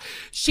thoughts.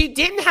 She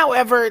didn't,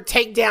 however,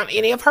 take down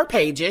any of her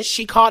pages.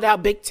 She called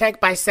out big tech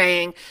by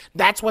saying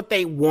that's what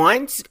they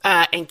want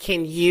and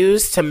can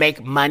use to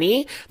make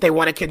money. They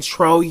want to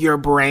control your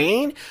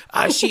brain.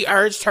 She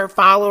urged her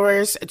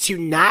followers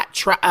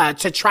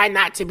to try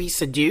not to be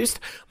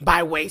seduced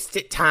by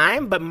wasted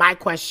time. But my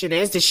question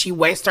is, does she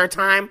waste her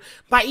time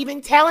by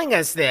even telling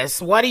us this?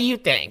 What do you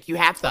think? You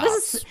have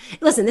thoughts?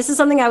 Listen, this is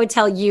something I would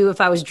tell you if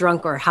I was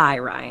drunk or high,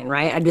 Ryan,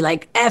 right? I'd be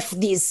like, F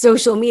these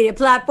social media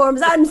platforms.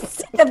 I'm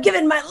sick of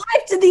giving my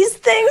life to these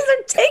things.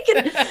 They're taking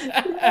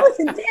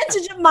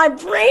advantage of my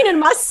brain and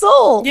my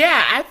soul.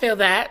 Yeah, I feel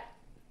that.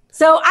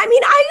 So, I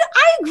mean,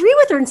 I agree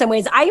with her in some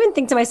ways. I even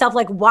think to myself,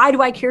 like, why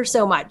do I care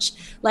so much?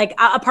 Like,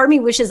 a part of me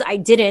wishes I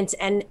didn't.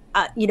 And,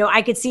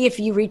 I could see if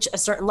you reach a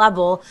certain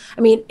level,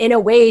 I mean, in a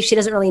way, she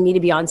doesn't really need to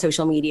be on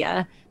social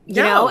media. You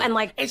know,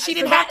 and she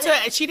didn't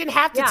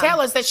have to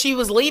tell us that she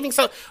was leaving.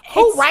 So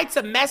who writes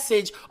a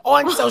message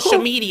on social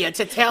media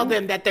to tell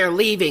them that they're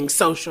leaving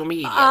social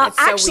media?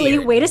 Actually,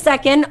 wait a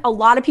second. A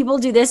lot of people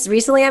do this.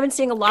 Recently, I've been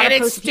seeing a lot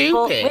of posts.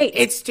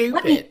 It's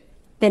stupid.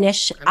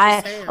 Finish.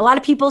 A lot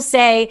of people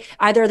say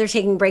either they're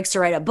taking breaks to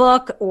write a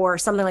book or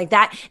something like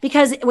that,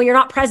 because when you're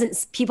not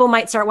present, people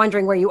might start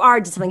wondering where you are.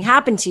 Did something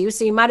happen to you?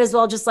 So you might as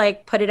well just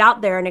like put it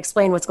out there and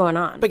explain what's going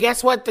on. But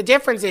guess what? The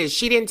difference is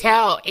she didn't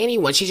tell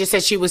anyone. She just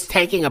said she was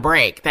taking a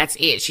break. That's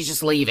it. She's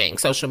just leaving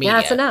social media. Yeah,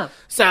 that's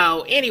enough.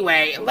 So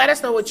anyway, let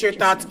us know what your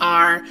thoughts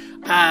are.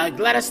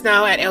 Let us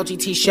know at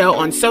LGT Show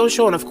on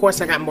social. And of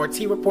course, I got more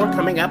Tea Report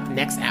coming up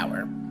next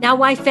hour. Now,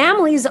 why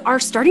families are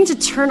starting to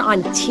turn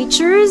on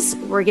teachers,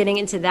 we're getting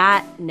into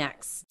that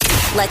next.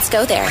 Let's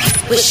go there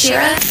with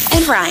Shira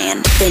and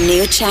Ryan, the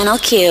new Channel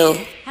Q.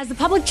 Has the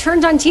public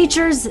turned on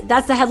teachers?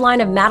 That's the headline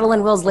of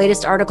Madeline Will's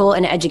latest article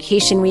in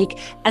Education Week,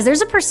 as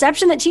there's a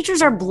perception that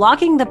teachers are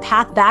blocking the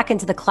path back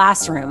into the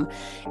classroom.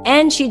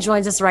 And she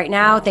joins us right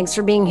now. Thanks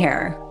for being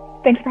here.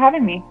 Thanks for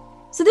having me.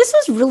 So this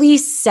was really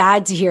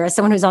sad to hear as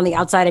someone who's on the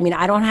outside. I mean,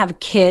 I don't have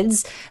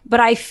kids,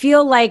 but I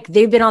feel like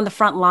they've been on the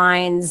front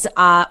lines.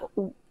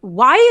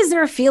 Why is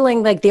there a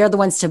feeling like they're the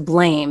ones to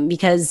blame?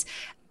 Because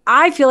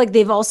I feel like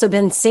they've also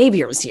been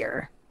saviors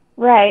here.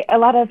 Right. A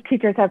lot of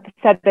teachers have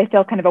said they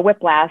feel kind of a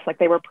whiplash, like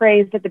they were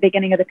praised at the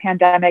beginning of the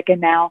pandemic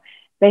and now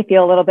they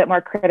feel a little bit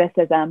more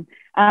criticism.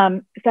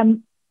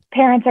 Some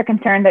parents are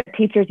concerned that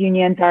teachers'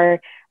 unions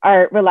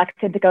are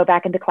reluctant to go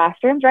back into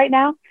classrooms right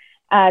now.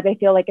 They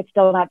feel like it's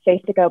still not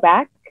safe to go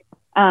back.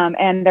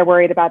 And they're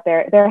worried about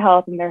their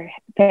health and their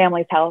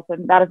family's health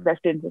and that of their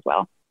students as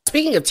well.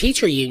 Speaking of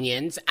teacher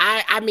unions,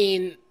 I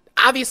mean,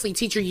 obviously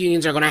teacher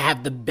unions are going to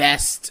have the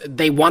best.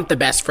 They want the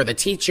best for the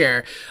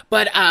teacher.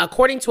 But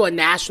according to a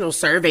national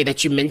survey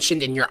that you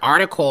mentioned in your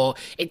article,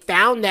 it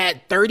found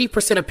that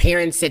 30% of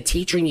parents said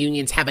teacher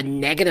unions have a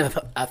negative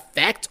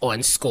effect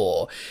on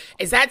school.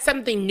 Is that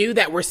something new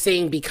that we're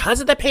seeing because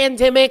of the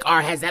pandemic,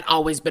 or has that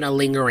always been a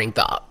lingering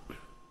thought?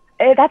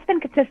 That's been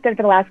consistent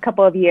for the last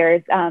couple of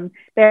years.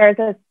 There's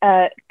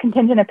a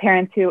contingent of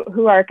parents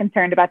who are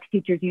concerned about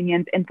teachers'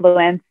 unions'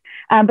 influence.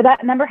 But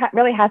that number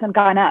really hasn't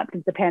gone up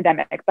since the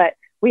pandemic. But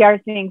we are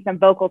seeing some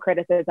vocal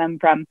criticism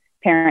from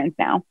parents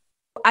now.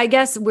 I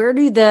guess, where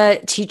do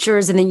the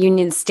teachers and the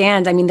unions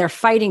stand? I mean, they're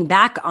fighting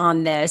back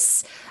on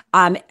this.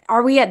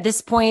 Are we at this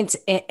point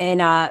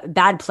in a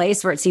bad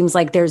place where it seems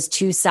like there's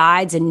two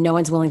sides and no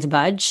one's willing to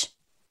budge?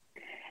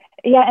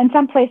 Yeah, in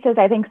some places,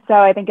 I think so.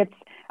 I think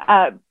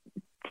it's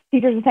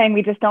teachers are saying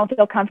we just don't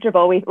feel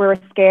comfortable. We're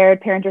scared.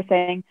 Parents are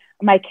saying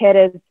my kid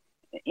is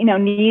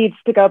needs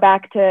to go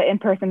back to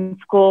in-person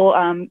school.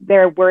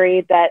 They're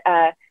worried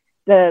that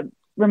the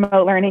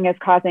remote learning is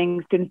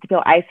causing students to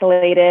feel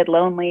isolated,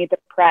 lonely,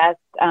 depressed,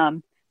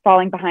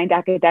 falling behind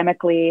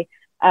academically.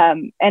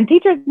 And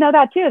teachers know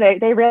that too.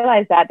 They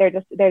realize that they're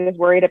just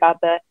worried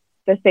about the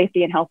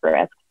safety and health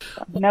risks.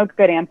 So, no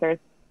good answers.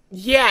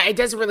 Yeah, it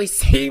doesn't really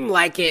seem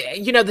like it.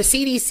 The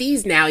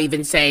CDC's now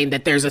even saying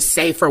that there's a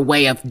safer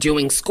way of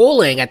doing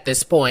schooling at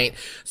this point.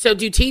 So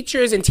do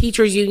teachers and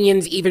teachers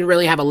unions even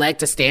really have a leg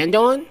to stand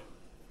on?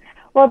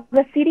 Well,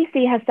 the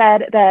CDC has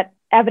said that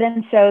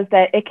evidence shows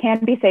that it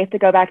can be safe to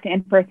go back to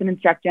in-person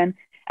instruction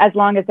as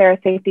long as there are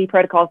safety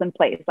protocols in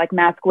place, like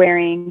mask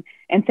wearing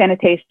and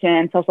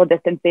sanitation, social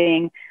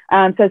distancing.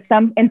 So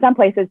in some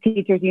places,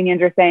 teachers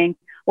unions are saying,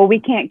 well, we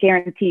can't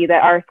guarantee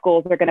that our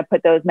schools are going to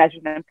put those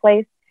measures in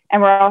place.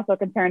 And we're also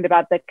concerned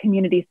about the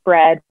community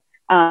spread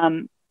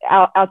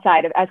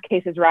outside of as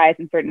cases rise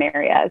in certain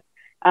areas.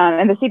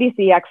 And the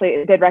CDC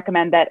actually did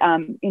recommend that,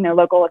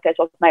 local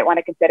officials might want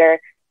to consider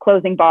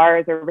closing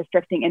bars or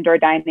restricting indoor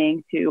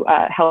dining to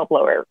help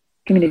lower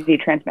community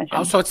transmission.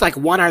 Oh, so it's like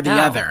one or the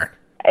other.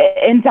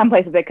 in some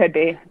places it could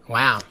be.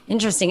 Wow.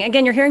 Interesting.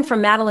 Again, you're hearing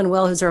from Madeline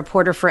Will, who's a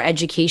reporter for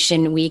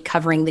Education Week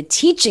covering the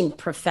teaching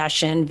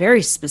profession,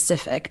 very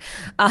specific.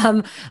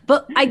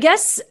 But I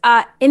guess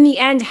in the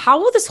end, how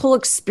will this whole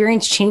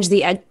experience change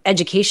the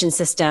education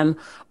system,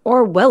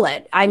 or will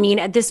it? I mean,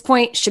 at this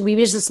point, should we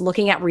be just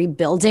looking at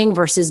rebuilding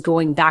versus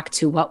going back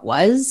to what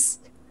was?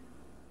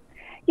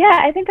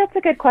 Yeah, I think that's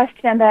a good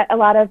question that a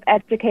lot of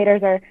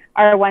educators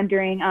are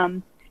wondering.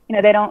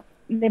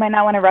 They might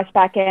not want to rush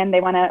back in.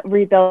 They want to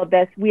rebuild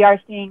this. We are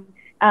seeing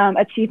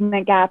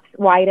achievement gaps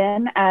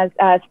widen as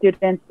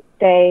students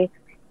stay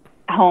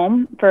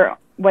home for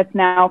what's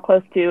now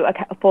close to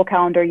a full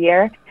calendar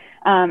year.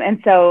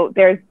 And so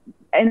there's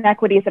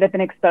inequities that have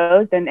been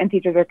exposed, and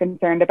teachers are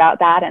concerned about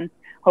that. And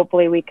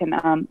hopefully we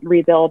can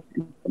rebuild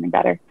something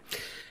better.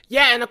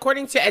 Yeah, and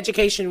according to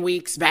Education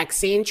Week's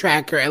vaccine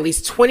tracker, at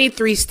least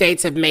 23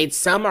 states have made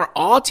some or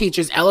all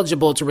teachers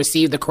eligible to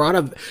receive the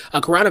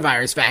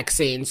coronavirus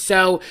vaccine.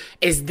 So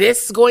is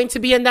this going to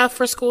be enough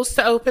for schools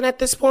to open at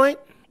this point?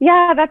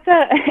 Yeah, that's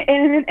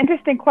an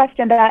interesting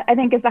question that I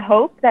think is a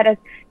hope that as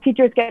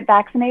teachers get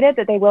vaccinated,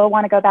 that they will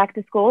want to go back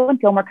to school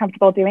and feel more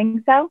comfortable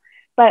doing so.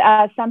 But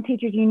some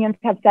teachers unions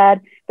have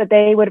said that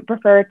they would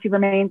prefer to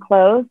remain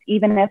closed,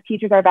 even if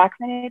teachers are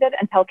vaccinated,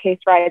 until case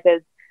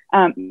rises.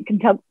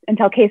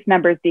 Until case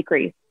numbers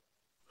decrease.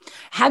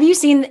 Have you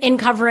seen, in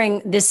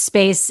covering this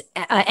space,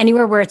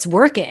 anywhere where it's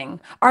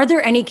working? Are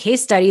there any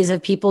case studies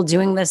of people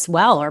doing this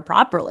well or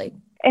properly?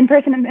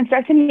 In-person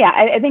instruction, yeah.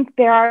 I think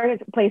there are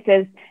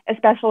places,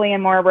 especially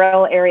in more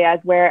rural areas,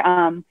 where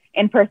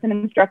in-person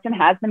instruction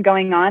has been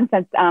going on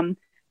since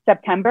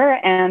September,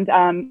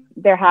 and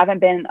there haven't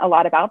been a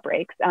lot of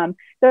outbreaks.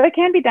 So it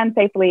can be done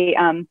safely.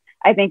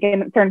 I think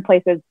in certain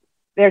places,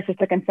 there's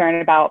just a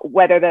concern about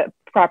whether the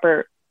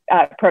proper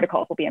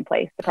protocols will be in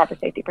place, the proper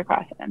safety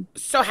precautions.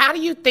 So how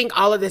do you think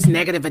all of this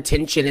negative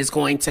attention is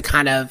going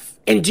to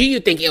and do you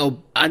think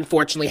it'll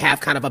unfortunately have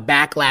kind of a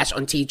backlash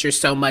on teachers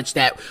so much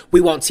that we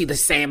won't see the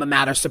same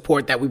amount of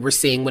support that we were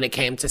seeing when it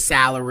came to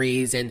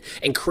salaries and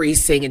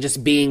increasing and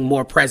just being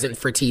more present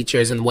for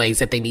teachers in ways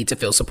that they need to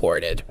feel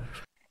supported?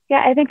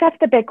 Yeah, I think that's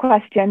the big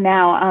question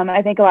now.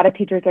 I think a lot of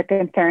teachers are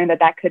concerned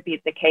that could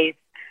be the case,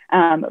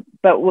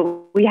 but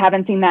we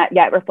haven't seen that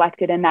yet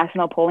reflected in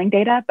national polling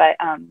data, but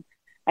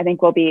I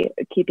think we'll be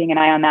keeping an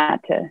eye on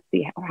that to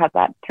see how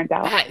that turns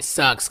out. That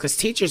sucks because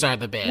teachers are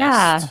the best.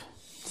 Yeah,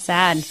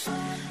 sad.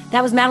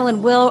 That was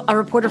Madeline Will, a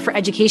reporter for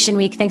Education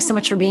Week. Thanks so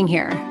much for being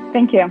here.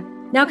 Thank you.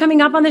 Now,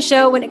 coming up on the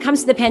show, when it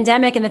comes to the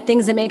pandemic and the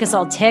things that make us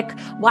all tick,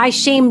 why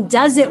shame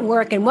doesn't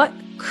work and what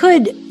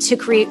could to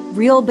create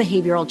real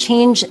behavioral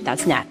change.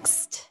 That's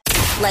next.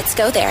 Let's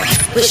go there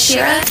with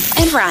Shira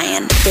and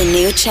Ryan, the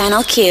new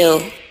Channel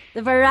Q. The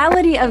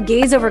virality of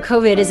gays over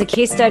COVID is a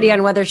case study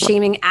on whether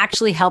shaming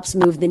actually helps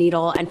move the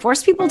needle and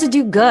force people to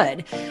do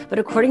good. But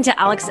according to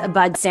Alex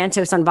Abud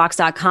Santos on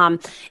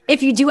Vox.com,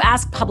 if you do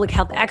ask public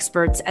health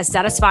experts, as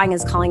satisfying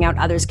as calling out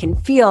others can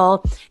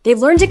feel, they've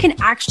learned it can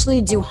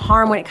actually do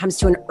harm when it comes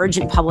to an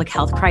urgent public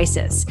health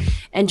crisis.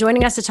 And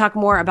joining us to talk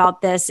more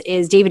about this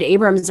is David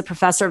Abrams, a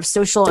professor of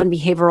social and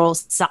behavioral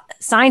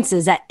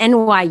sciences at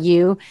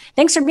NYU.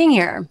 Thanks for being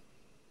here.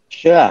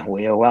 Sure,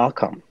 well, you're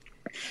welcome.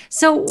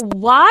 So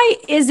why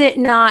is it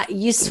not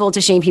useful to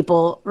shame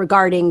people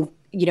regarding,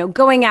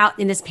 going out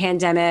in this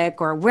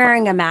pandemic or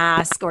wearing a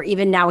mask, or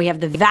even now we have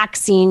the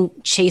vaccine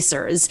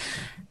chasers?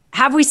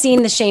 Have we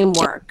seen the shame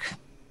work?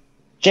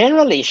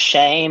 Generally,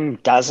 shame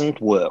doesn't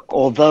work,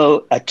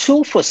 although a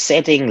tool for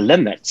setting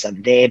limits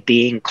and there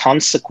being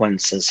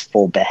consequences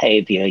for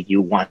behavior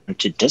you want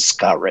to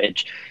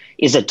discourage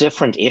is a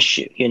different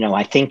issue.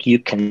 I think you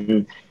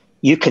can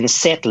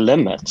set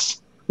limits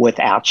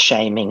without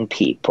shaming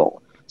people.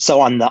 So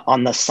on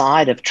the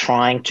side of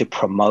trying to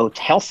promote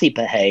healthy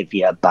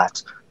behavior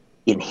but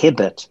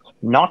inhibit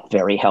not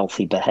very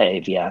healthy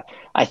behavior,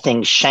 I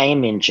think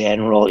shame in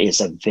general is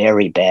a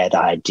very bad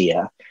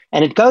idea.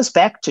 And it goes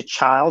back to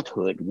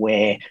childhood,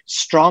 where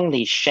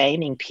strongly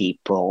shaming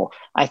people,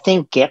 I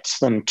think, gets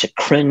them to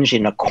cringe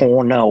in a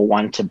corner or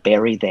want to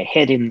bury their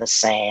head in the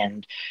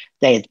sand.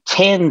 They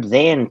tend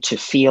then to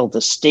feel the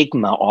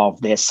stigma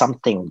of there's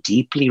something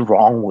deeply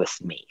wrong with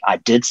me. I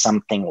did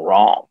something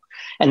wrong.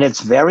 And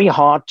it's very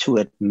hard to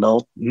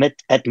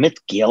admit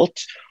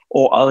guilt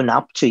or own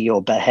up to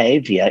your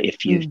behavior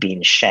if you've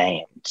been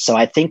shamed. So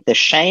I think the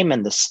shame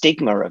and the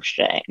stigma of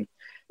shame,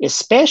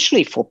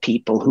 especially for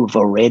people who've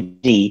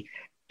already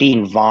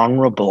been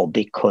vulnerable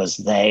because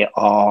they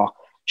are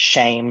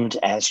shamed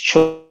as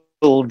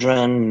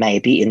children,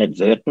 maybe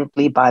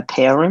inadvertently by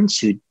parents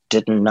who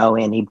didn't know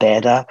any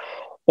better,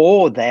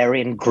 or they're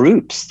in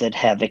groups that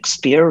have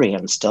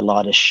experienced a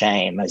lot of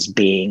shame as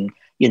being,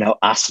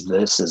 us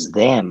versus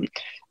them,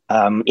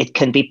 it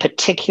can be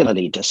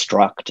particularly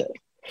destructive.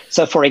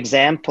 So, for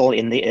example,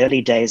 in the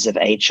early days of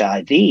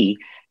HIV,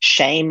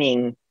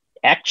 shaming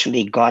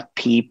actually got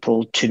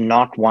people to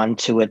not want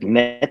to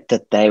admit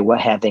that they were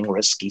having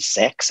risky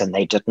sex and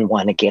they didn't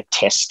want to get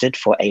tested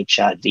for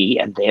HIV,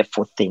 and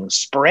therefore things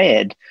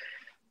spread.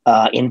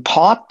 in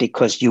part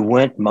because you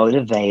weren't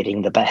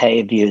motivating the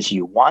behaviors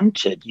you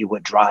wanted. You were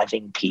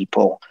driving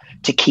people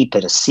to keep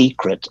it a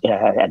secret,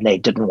 and they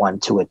didn't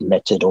want to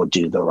admit it or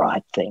do the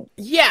right thing.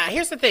 Yeah,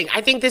 here's the thing.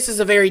 I think this is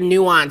a very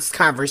nuanced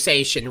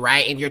conversation,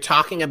 right? And you're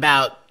talking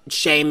about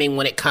shaming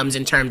when it comes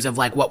in terms of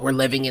like what we're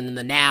living in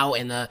the now,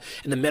 in the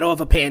middle of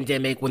a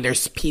pandemic, when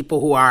there's people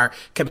who are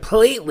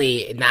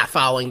completely not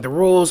following the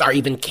rules, or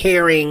even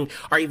caring,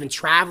 or even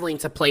traveling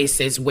to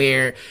places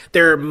where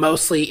they're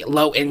mostly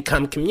low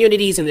income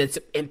communities and it's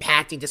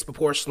impacting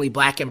disproportionately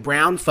Black and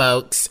brown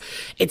folks.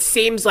 It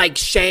seems like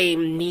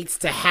shame needs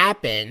to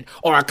happen,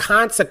 or a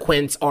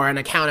consequence or an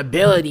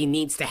accountability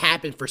needs to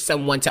happen for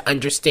someone to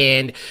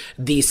understand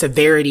the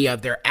severity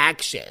of their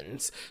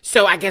actions.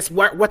 So I guess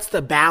what's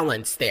the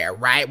balance there,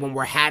 right, when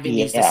we're having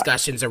these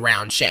discussions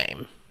around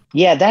shame?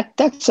 Yeah,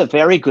 that's a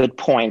very good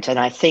point. And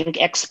I think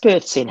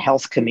experts in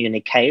health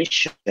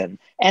communication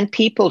and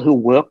people who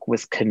work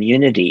with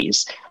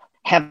communities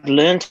have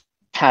learned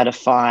how to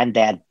find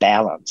that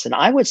balance. And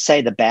I would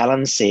say the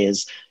balance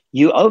is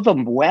you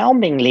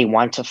overwhelmingly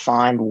want to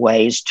find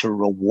ways to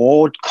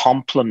reward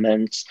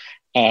compliments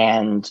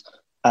and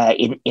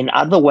in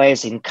other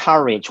ways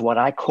encourage what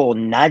I call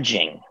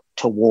nudging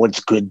towards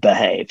good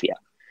behavior.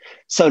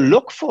 So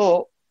look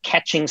for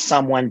catching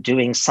someone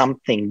doing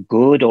something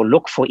good, or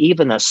look for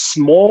even a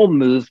small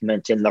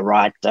movement in the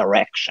right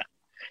direction.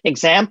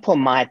 Example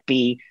might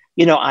be,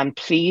 I'm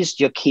pleased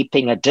you're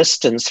keeping a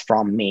distance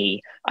from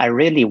me. I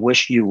really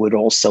wish you would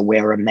also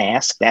wear a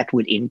mask. That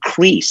would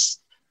increase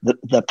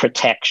the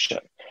protection.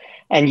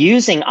 And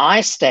using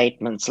I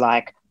statements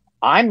like,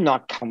 I'm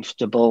not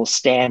comfortable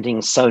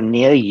standing so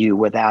near you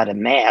without a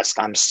mask.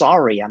 I'm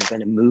sorry, I'm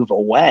going to move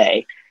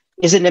away,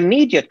 is an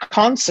immediate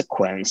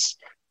consequence,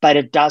 but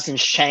it doesn't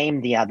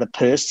shame the other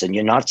person.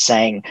 You're not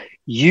saying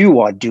you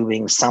are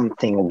doing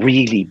something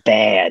really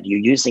bad. You're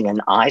using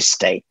an I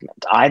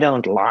statement. I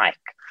don't like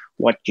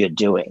what you're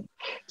doing.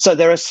 So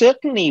there are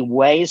certainly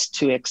ways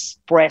to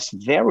express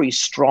very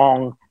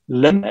strong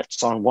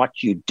limits on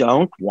what you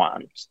don't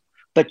want.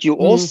 But you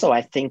also,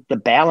 I think the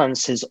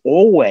balance is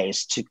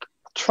always to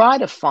try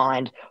to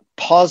find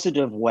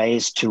positive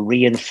ways to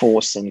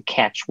reinforce and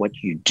catch what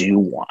you do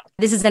want.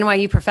 This is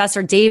NYU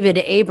professor David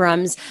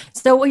Abrams.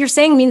 So what you're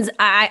saying means,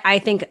 I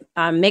think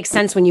makes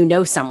sense when you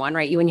know someone,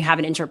 right? When you have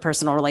an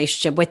interpersonal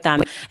relationship with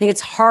them. I think it's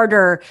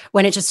harder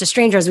when it's just a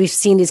stranger, as we've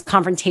seen these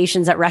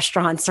confrontations at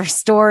restaurants or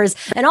stores,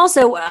 and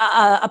also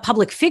a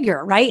public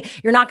figure, right?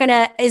 You're not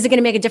is it going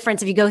to make a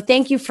difference if you go,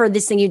 thank you for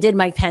this thing you did,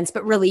 Mike Pence,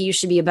 but really you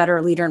should be a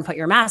better leader and put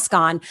your mask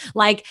on.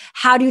 Like,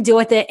 how do you deal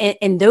with it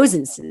in those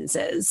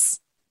instances?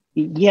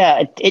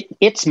 Yeah,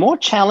 it's more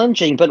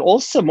challenging, but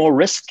also more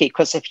risky,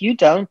 because if you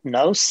don't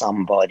know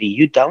somebody,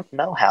 you don't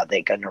know how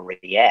they're going to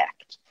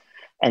react.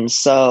 And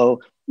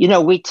so,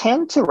 we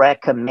tend to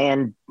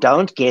recommend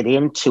don't get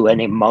into an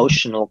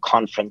emotional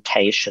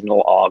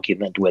confrontational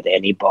argument with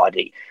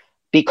anybody,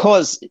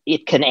 because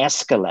it can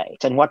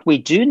escalate. And what we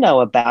do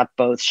know about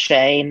both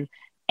shame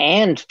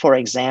and, for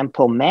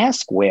example,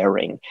 mask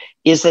wearing,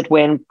 is that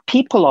when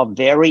people are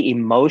very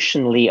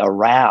emotionally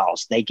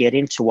aroused, they get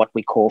into what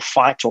we call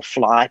fight or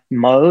flight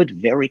mode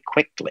very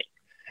quickly.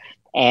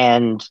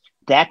 And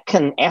that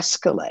can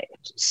escalate.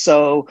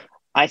 So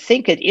I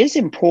think it is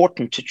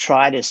important to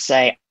try to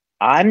say,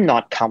 I'm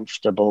not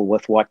comfortable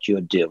with what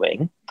you're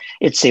doing.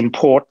 It's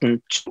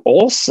important to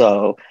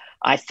also,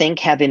 I think,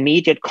 have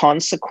immediate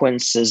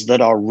consequences that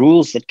are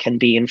rules that can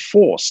be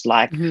enforced,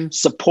 like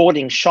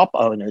supporting shop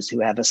owners who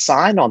have a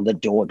sign on the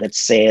door that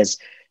says,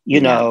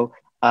 no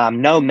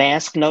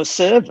mask, no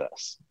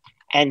service.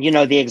 And,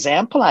 the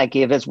example I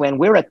give is when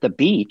we're at the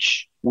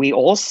beach, we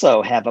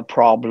also have a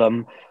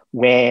problem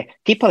where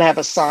people have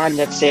a sign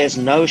that says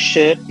no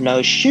shirt,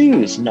 no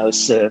shoes, no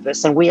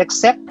service, and we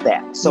accept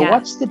that. So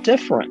what's the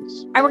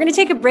difference? All right, we're going to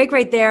take a break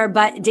right there,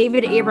 but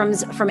David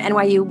Abrams from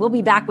NYU will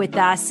be back with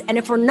us. And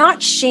if we're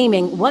not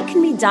shaming, what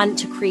can be done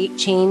to create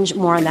change?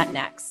 More on that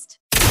next.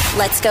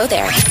 Let's go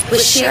there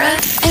with Shira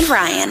and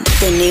Ryan,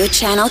 the new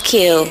Channel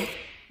Q.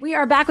 We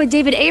are back with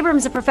David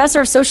Abrams, a professor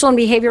of social and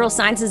behavioral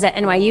sciences at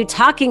NYU,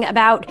 talking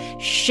about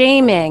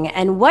shaming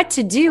and what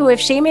to do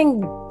if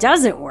shaming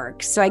doesn't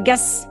work. So I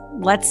guess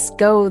let's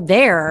go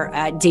there,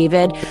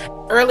 David.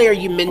 Earlier,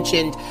 you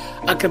mentioned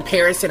a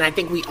comparison. I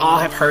think we all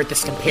have heard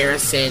this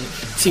comparison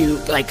to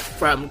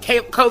from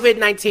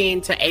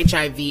COVID-19 to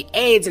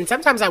HIV/AIDS. And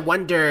sometimes I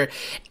wonder,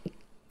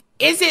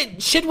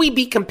 should we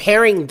be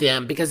comparing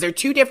them? Because they're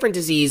two different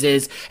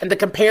diseases and the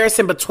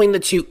comparison between the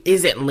two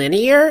isn't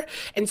linear.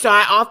 And so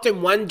I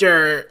often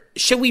wonder,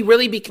 should we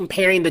really be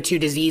comparing the two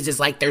diseases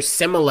like they're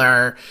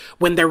similar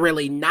when they're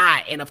really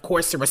not? And of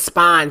course, the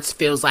response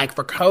feels like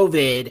for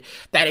COVID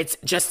that it's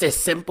just as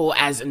simple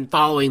as in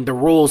following the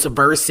rules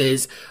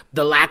versus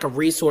the lack of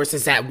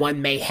resources that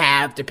one may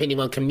have depending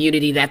on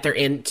community that they're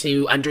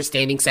into,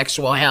 understanding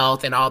sexual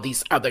health and all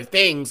these other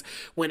things,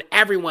 when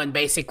everyone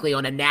basically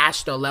on a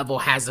national level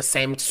has the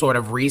same sort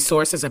of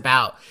resources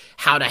about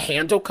how to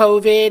handle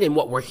COVID and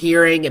what we're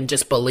hearing and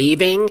just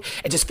believing.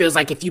 It just feels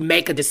like if you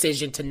make a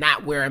decision to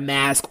not wear a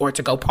mask or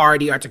to go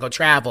party or to go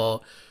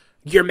travel,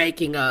 you're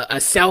making a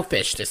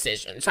selfish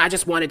decision. So I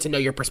just wanted to know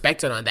your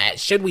perspective on that.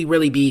 Should we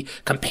really be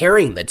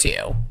comparing the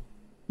two?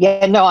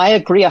 Yeah, no, I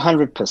agree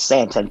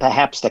 100%. And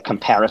perhaps the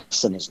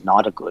comparison is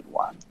not a good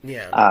one.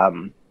 Yeah.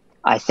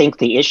 I think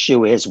the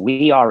issue is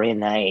we are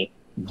in a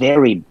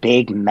very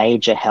big,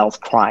 major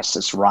health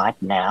crisis right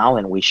now,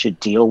 and we should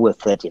deal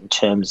with it in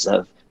terms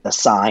of the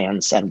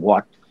science and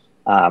what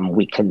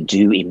we can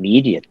do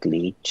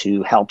immediately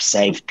to help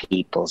save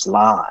people's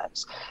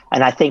lives.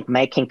 And I think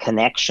making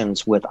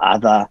connections with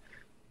other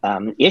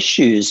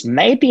issues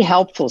may be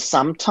helpful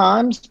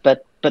sometimes,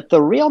 but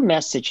the real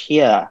message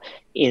here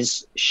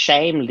is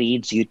shame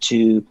leads you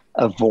to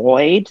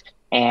avoid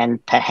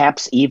and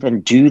perhaps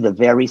even do the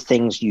very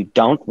things you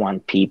don't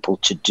want people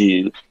to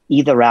do,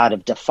 either out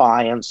of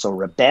defiance or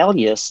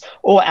rebellious,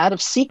 or out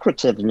of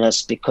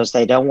secretiveness because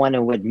they don't want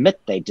to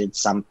admit they did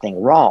something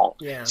wrong.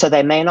 Yeah. So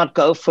they may not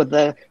go for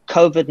the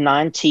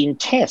COVID-19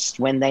 test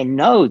when they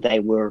know they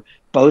were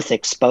both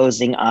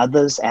exposing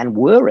others and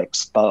were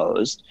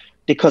exposed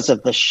because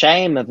of the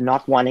shame of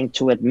not wanting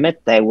to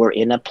admit they were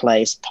in a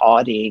place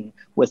partying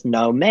with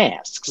no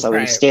mask. So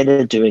instead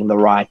of doing the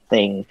right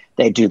thing,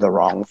 they do the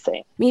wrong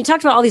thing. I mean, you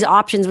talked about all these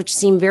options, which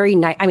seem very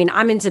nice. I mean,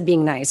 I'm into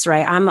being nice,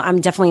 right?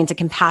 I'm definitely into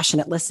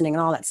compassionate listening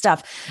and all that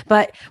stuff.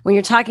 But when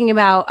you're talking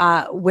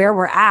about where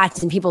we're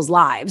at in people's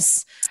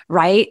lives,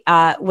 right?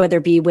 Whether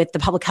it be with the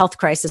public health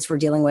crisis we're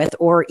dealing with,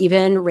 or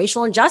even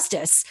racial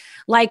injustice,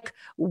 like,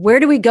 where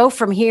do we go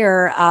from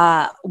here?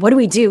 What do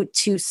we do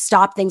to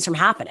stop things from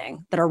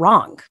happening that are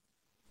wrong?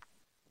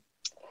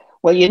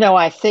 Well,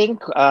 I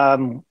think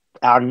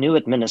our new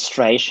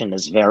administration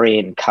is very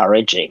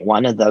encouraging.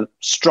 One of the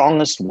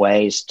strongest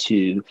ways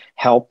to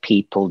help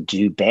people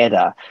do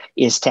better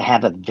is to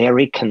have a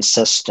very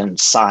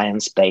consistent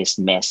science-based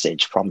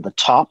message from the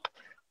top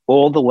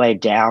all the way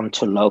down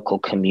to local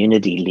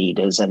community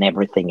leaders and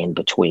everything in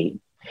between.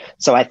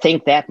 So I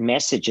think that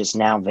message is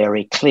now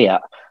very clear.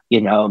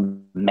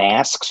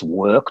 Masks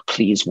work,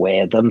 please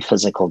wear them.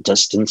 Physical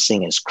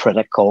distancing is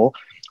critical.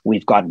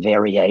 We've got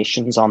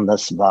variations on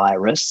this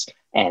virus,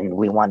 and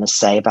we want to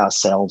save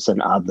ourselves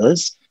and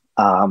others.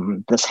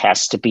 This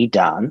has to be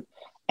done.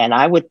 And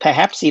I would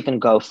perhaps even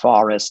go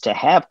far as to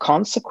have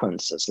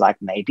consequences, like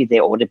maybe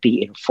there ought to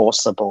be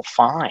enforceable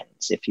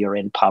fines if you're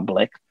in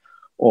public,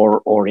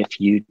 or if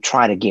you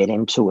try to get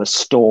into a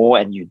store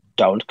and you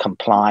don't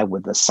comply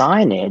with the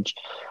signage.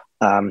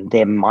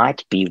 There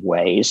might be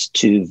ways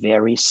to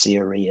very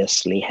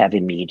seriously have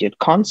immediate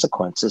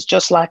consequences,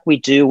 just like we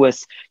do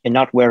with you're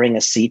not wearing a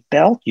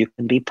seatbelt, you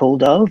can be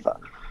pulled over.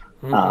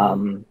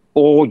 Mm-hmm.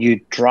 Or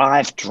you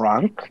drive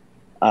drunk,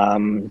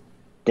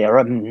 there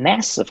are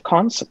massive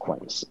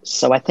consequences.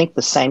 So I think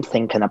the same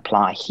thing can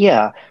apply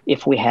here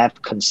if we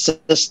have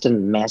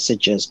consistent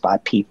messages by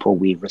people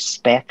we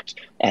respect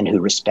and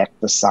who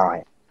respect the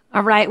science.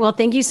 All right. Well,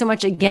 thank you so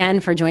much again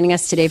for joining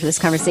us today for this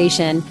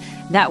conversation.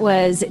 That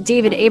was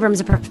David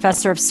Abrams, a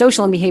professor of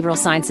social and behavioral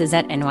sciences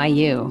at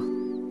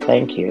NYU.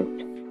 Thank you.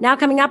 Now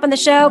coming up on the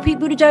show, Pete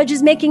Buttigieg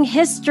is making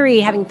history,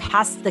 having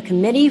passed the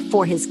committee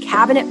for his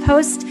cabinet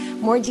post.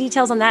 More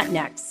details on that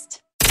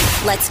next.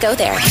 Let's go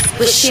there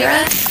with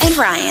Shira and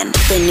Ryan,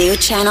 the new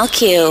Channel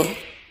Q.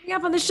 Coming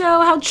up on the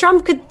show, how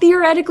Trump could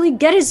theoretically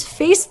get his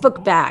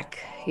Facebook back.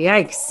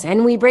 Yikes.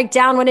 And we break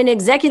down what an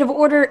executive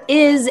order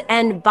is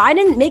and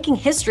Biden making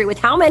history with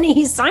how many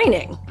he's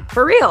signing.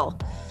 For real.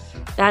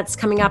 That's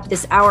coming up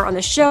this hour on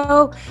the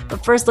show.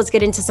 But first, let's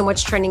get into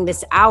what's trending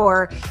this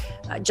hour.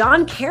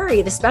 John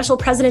Kerry, the special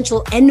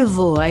presidential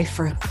envoy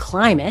for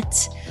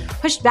climate,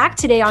 pushed back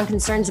today on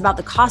concerns about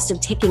the cost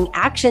of taking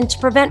action to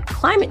prevent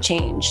climate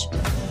change.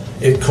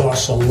 It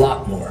costs a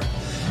lot more.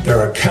 There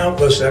are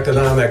countless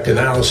economic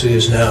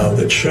analyses now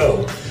that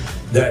show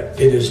that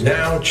it is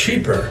now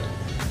cheaper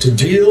to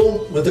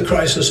deal with the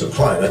crisis of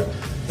climate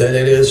than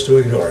it is to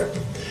ignore it.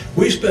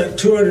 We spent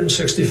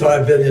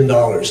 $265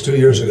 billion 2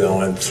 years ago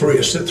on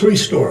three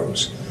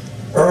storms,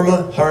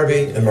 Irma,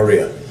 Harvey, and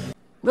Maria.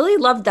 Really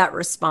loved that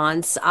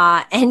response.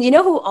 And you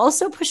know who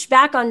also pushed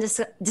back on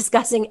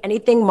discussing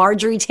anything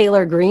Marjorie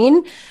Taylor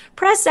Greene?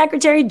 Press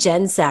Secretary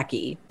Jen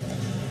Psaki.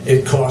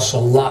 It costs a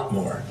lot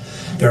more.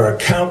 There are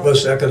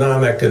countless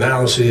economic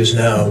analyses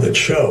now that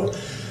show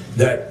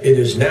that it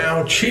is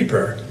now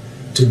cheaper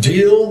to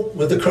deal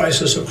with the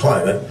crisis of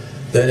climate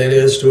than it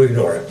is to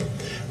ignore it.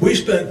 We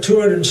spent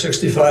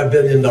 $265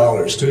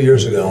 billion 2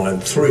 years ago on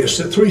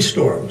three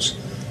storms,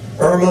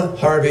 Irma,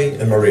 Harvey,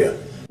 and Maria.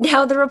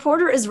 Now, the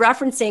reporter is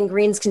referencing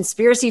Greene's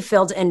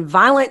conspiracy-filled and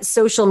violent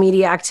social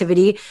media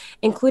activity,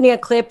 including a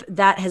clip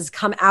that has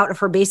come out of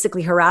her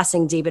basically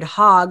harassing David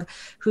Hogg,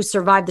 who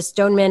survived the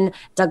Stoneman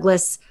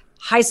Douglas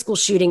high school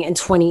shooting in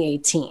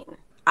 2018.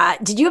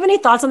 Did you have any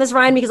thoughts on this,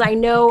 Ryan? Because I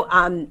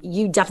know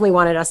you definitely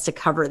wanted us to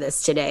cover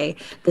this today,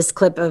 this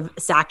clip of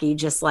Psaki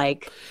just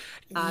like...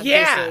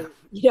 Yeah.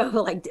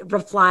 like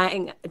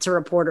replying to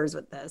reporters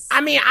with this. I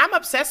mean, I'm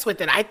obsessed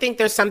with it. I think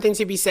there's something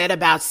to be said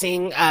about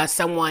seeing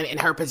someone in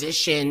her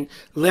position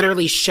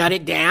literally shut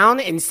it down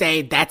and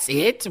say, that's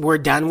it, we're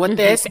done with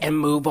this, and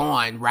move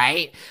on,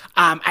 right?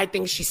 I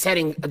think she's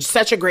setting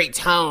such a great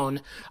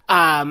tone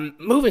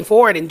moving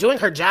forward and doing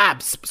her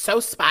job so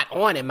spot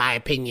on, in my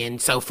opinion,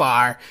 so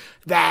far,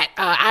 that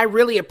I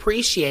really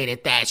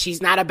appreciated that.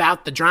 She's not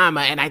about the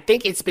drama. And I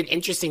think it's been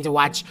interesting to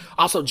watch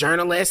also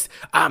journalists,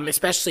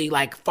 especially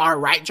like far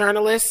right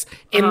journalists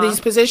in these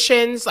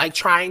positions, like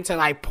trying to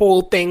like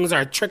pull things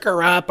or trick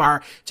her up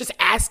or just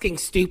asking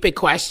stupid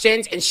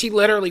questions. And she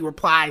literally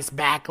replies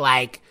back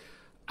like,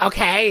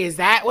 okay, is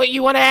that what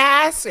you want to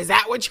ask? Is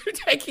that what you're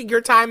taking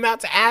your time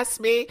out to ask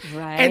me?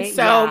 Right. And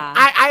so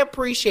I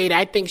appreciate it.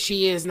 I think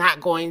she is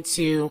not going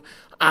to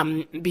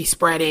be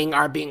spreading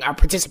or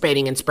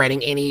participating in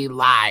spreading any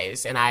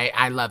lies. And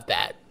I love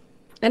that.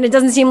 And it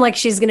doesn't seem like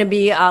she's going to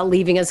be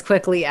leaving as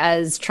quickly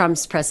as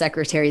Trump's press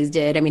secretaries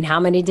did. I mean, how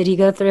many did he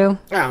go through?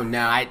 Oh,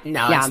 no, it's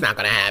not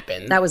going to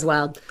happen. That was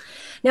wild.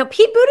 Now,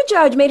 Pete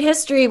Buttigieg made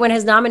history when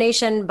his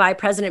nomination by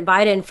President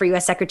Biden for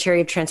U.S.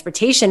 Secretary of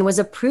Transportation was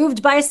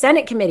approved by a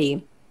Senate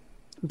committee.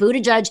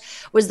 Buttigieg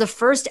was the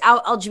first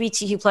out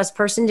LGBTQ plus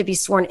person to be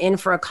sworn in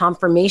for a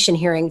confirmation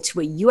hearing to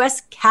a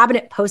U.S.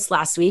 cabinet post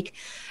last week,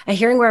 a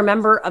hearing where a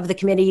member of the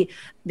committee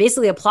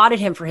basically applauded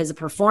him for his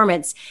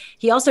performance.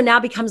 He also now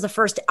becomes the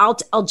first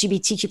out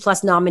LGBTQ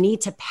plus nominee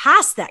to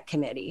pass that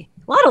committee.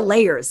 A lot of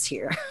layers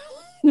here.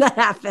 That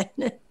happened.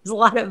 There's a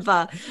lot of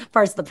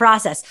parts of the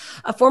process.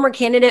 A former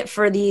candidate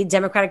for the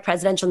Democratic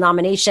presidential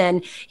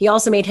nomination, he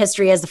also made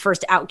history as the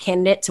first out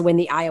candidate to win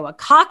the Iowa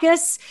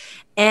caucus.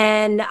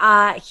 And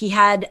he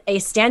had a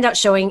standout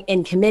showing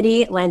in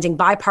committee, landing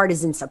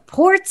bipartisan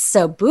support.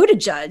 So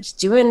Buttigieg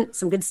doing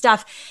some good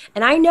stuff.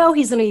 And I know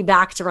he's going to be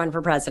back to run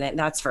for president.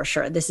 That's for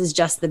sure. This is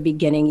just the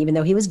beginning, even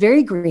though he was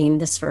very green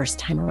this first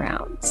time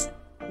around.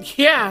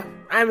 Yeah,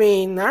 I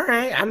mean, all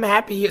right. I'm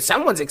happy.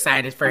 Someone's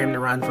excited for him to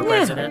run for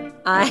president.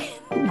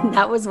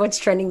 That was what's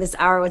trending this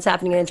hour. What's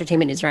happening in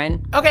entertainment news,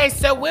 Ryan? Okay,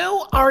 so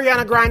will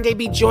Ariana Grande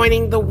be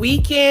joining The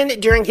Weeknd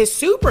during his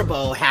Super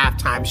Bowl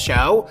halftime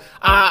show?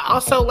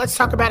 Also, let's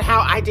talk about how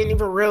I didn't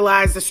even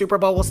realize the Super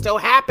Bowl was still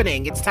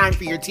happening. It's time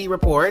for your T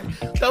Report.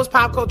 Those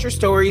pop culture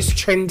stories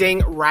trending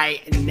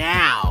right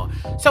now.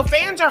 So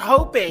fans are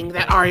hoping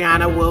that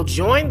Ariana will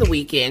join The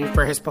Weeknd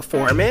for his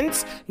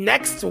performance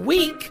next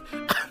week.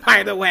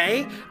 By the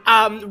way,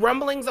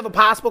 rumblings of a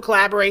possible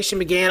collaboration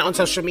began on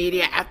social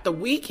media after The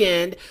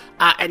Weeknd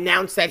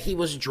announced that he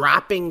was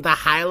dropping the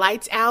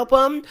Highlights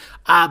album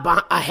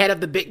ahead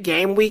of the big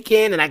game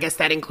weekend. And I guess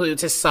that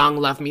includes his song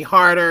Love Me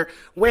Harder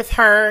with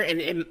her.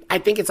 And I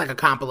think it's like a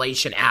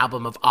compilation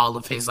album of all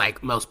of his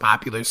like most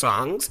popular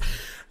songs.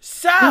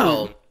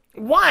 So...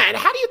 One,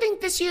 how do you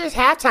think this year's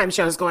halftime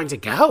show is going to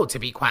go, to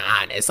be quite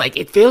honest? Like,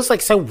 it feels like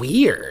so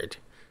weird.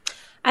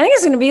 I think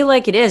it's going to be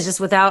like it is, just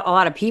without a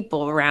lot of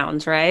people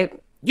around, right?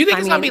 You think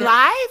it's going to be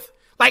live?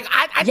 Like,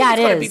 I think it's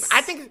going to be...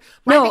 I think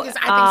it's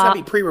going to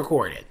be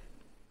pre-recorded.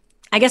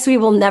 I guess we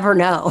will never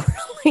know.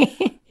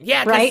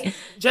 Yeah, right?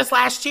 Just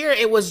last year,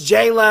 it was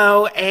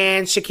J-Lo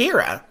and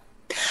Shakira.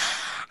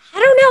 I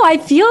don't know. I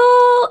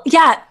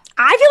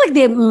feel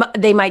like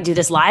they might do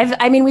this live.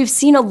 I mean, we've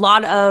seen a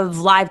lot of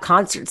live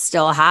concerts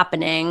still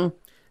happening.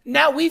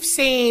 No, we've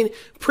seen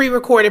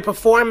pre-recorded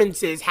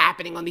performances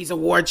happening on these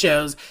award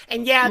shows.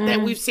 And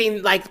that we've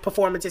seen like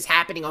performances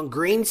happening on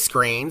green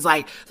screens,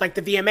 like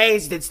the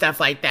VMAs did stuff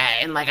like that.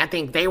 And like, I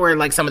think they were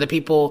like some of the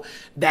people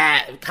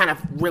that kind of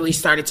really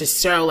started to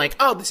show like,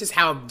 oh, this is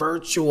how a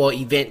virtual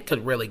event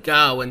could really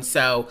go. And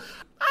so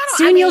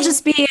soon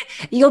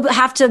you'll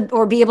have to,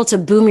 or be able to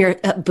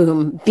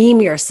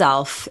beam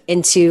yourself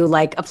into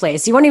like a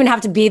place. You won't even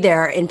have to be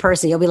there in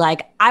person. You'll be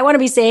like, I want to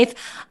be safe.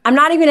 I'm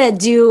not even going to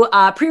do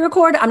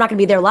pre-record. I'm not going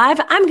to be there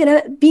live. I'm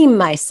going to beam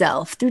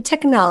myself through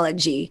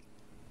technology.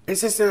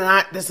 This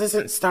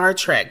isn't Star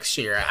Trek,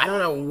 Shira. I don't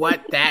know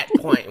what that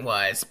point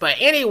was. But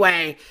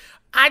anyway,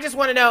 I just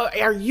want to know,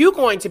 are you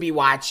going to be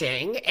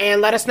watching?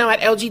 And let us know at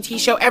LGT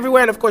Show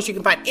everywhere. And of course, you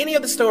can find any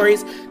of the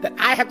stories that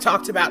I have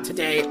talked about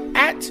today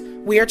at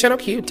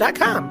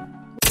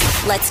wearechannelq.com.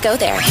 Let's go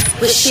there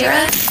with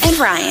Shira and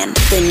Ryan,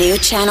 the new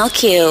Channel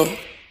Q.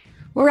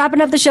 We're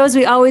wrapping up the show as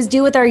we always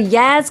do with our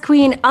Yas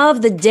Queen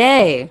of the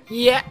Day.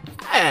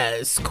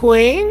 Yes,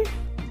 Queen.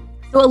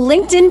 So a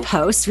LinkedIn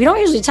post. We don't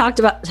usually talk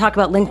about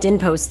LinkedIn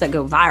posts that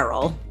go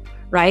viral,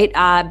 right?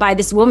 By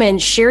this woman,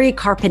 Sherry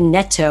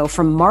Carpenetto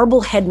from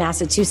Marblehead,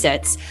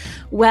 Massachusetts.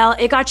 Well,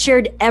 it got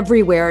shared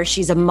everywhere.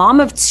 She's a mom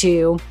of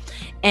two,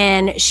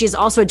 and she's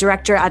also a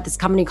director at this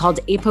company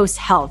called Apos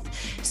Health.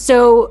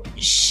 So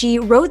she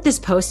wrote this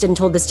post and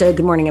told this to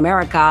Good Morning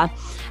America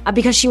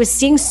because she was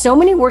seeing so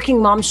many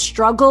working moms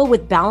struggle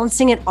with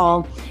balancing it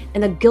all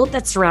and the guilt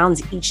that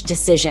surrounds each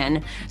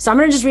decision. So I'm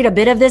going to just read a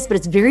bit of this, but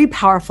it's very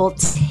powerful.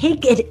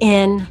 Take it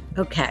in.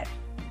 Okay.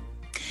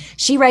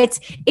 She writes,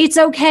 it's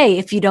okay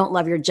if you don't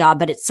love your job,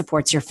 but it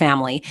supports your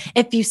family.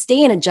 If you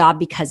stay in a job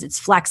because it's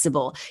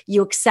flexible,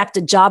 you accept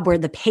a job where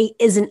the pay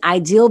isn't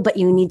ideal, but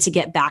you need to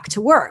get back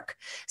to work.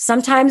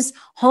 Sometimes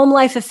home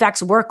life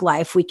affects work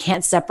life. We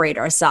can't separate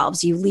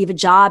ourselves. You leave a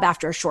job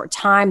after a short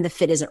time, the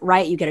fit isn't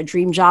right. You get a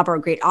dream job or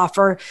a great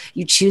offer.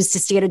 You choose to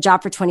stay at a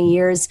job for 20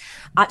 years.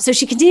 So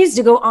she continues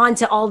to go on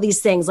to all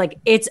these things like,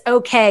 it's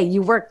okay.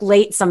 You work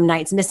late some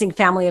nights, missing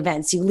family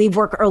events. You leave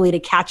work early to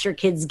catch your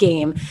kid's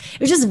game. It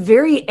was just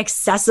very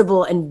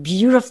accessible and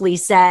beautifully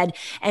said.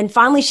 And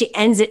finally, she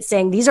ends it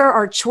saying, these are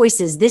our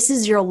choices. This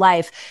is your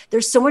life.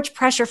 There's so much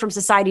pressure from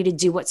society to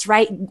do what's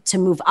right, to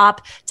move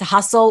up, to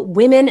hustle.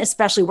 Women,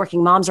 especially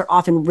working moms, are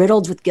often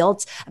riddled with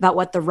guilt about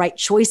what the right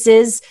choice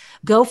is.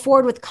 Go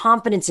forward with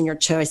confidence in your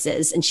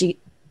choices. And she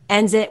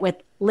ends it with,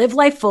 live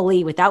life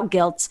fully without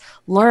guilt,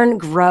 learn,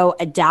 grow,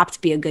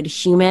 adapt, be a good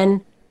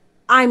human.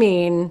 I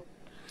mean,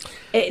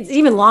 it's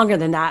even longer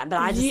than that, but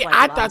I just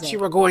I thought you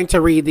were going to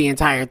read the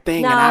entire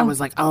thing, and I was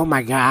like, "Oh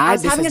my god, I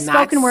was having a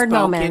spoken word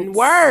moment.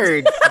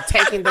 I'm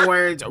taking the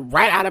words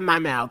right out of my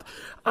mouth."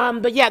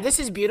 But yeah, this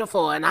is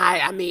beautiful, and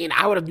I mean,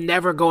 I would have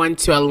never gone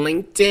to a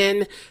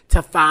LinkedIn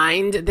to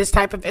find this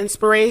type of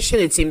inspiration.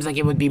 It seems like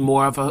it would be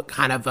more of a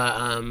kind of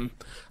a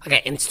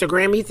like an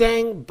Instagram-y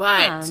thing,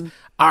 but.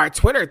 Our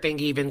Twitter thing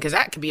even, because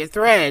that could be a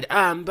thread.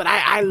 But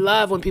I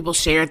love when people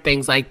share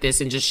things like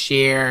this and just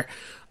share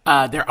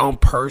their own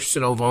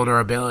personal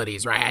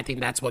vulnerabilities, right? I think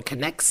that's what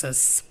connects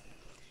us.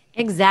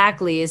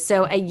 Exactly.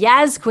 So a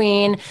Yaz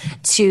Queen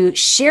to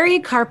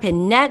Sherry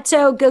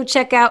Carpinetto. Go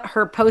check out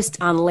her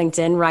post on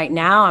LinkedIn right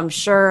now. I'm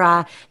sure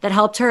that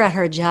helped her at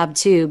her job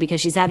too,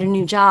 because she's at a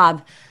new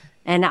job.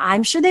 And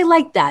I'm sure they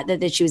liked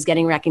that she was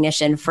getting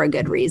recognition for a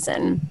good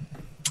reason.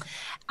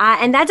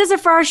 And that does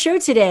it for our show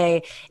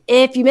today.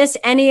 If you missed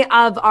any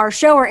of our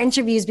show or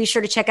interviews, be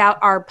sure to check out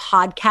our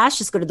podcast.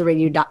 Just go to the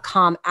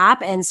radio.com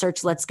app and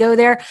search Let's Go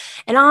there.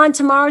 And on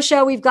tomorrow's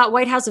show, we've got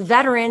White House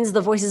veterans, the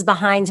voices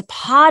behind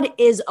Pod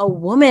is a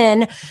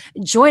Woman,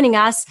 joining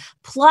us.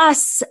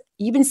 Plus,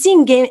 you've been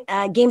seeing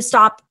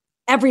GameStop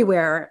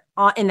everywhere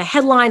in the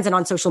headlines and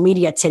on social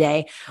media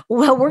today.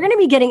 Well, we're going to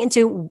be getting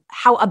into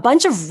how a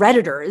bunch of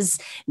Redditors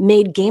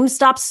made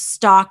GameStop's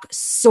stock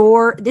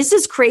soar. This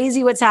is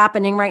crazy what's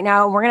happening right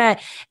now. We're going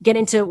to get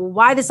into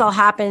why this all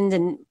happened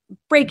and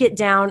break it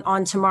down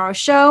on tomorrow's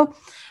show,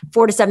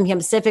 4 to 7 p.m.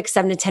 Pacific,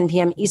 7 to 10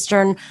 p.m.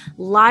 Eastern,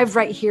 live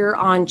right here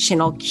on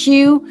Channel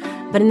Q.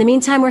 But in the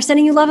meantime, we're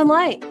sending you love and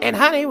light. And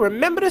honey,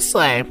 remember to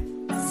slay.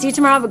 See you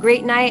tomorrow. Have a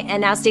great night.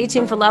 And now stay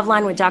tuned for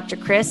Loveline with Dr.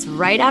 Chris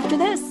right after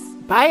this.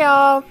 Bye,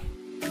 y'all.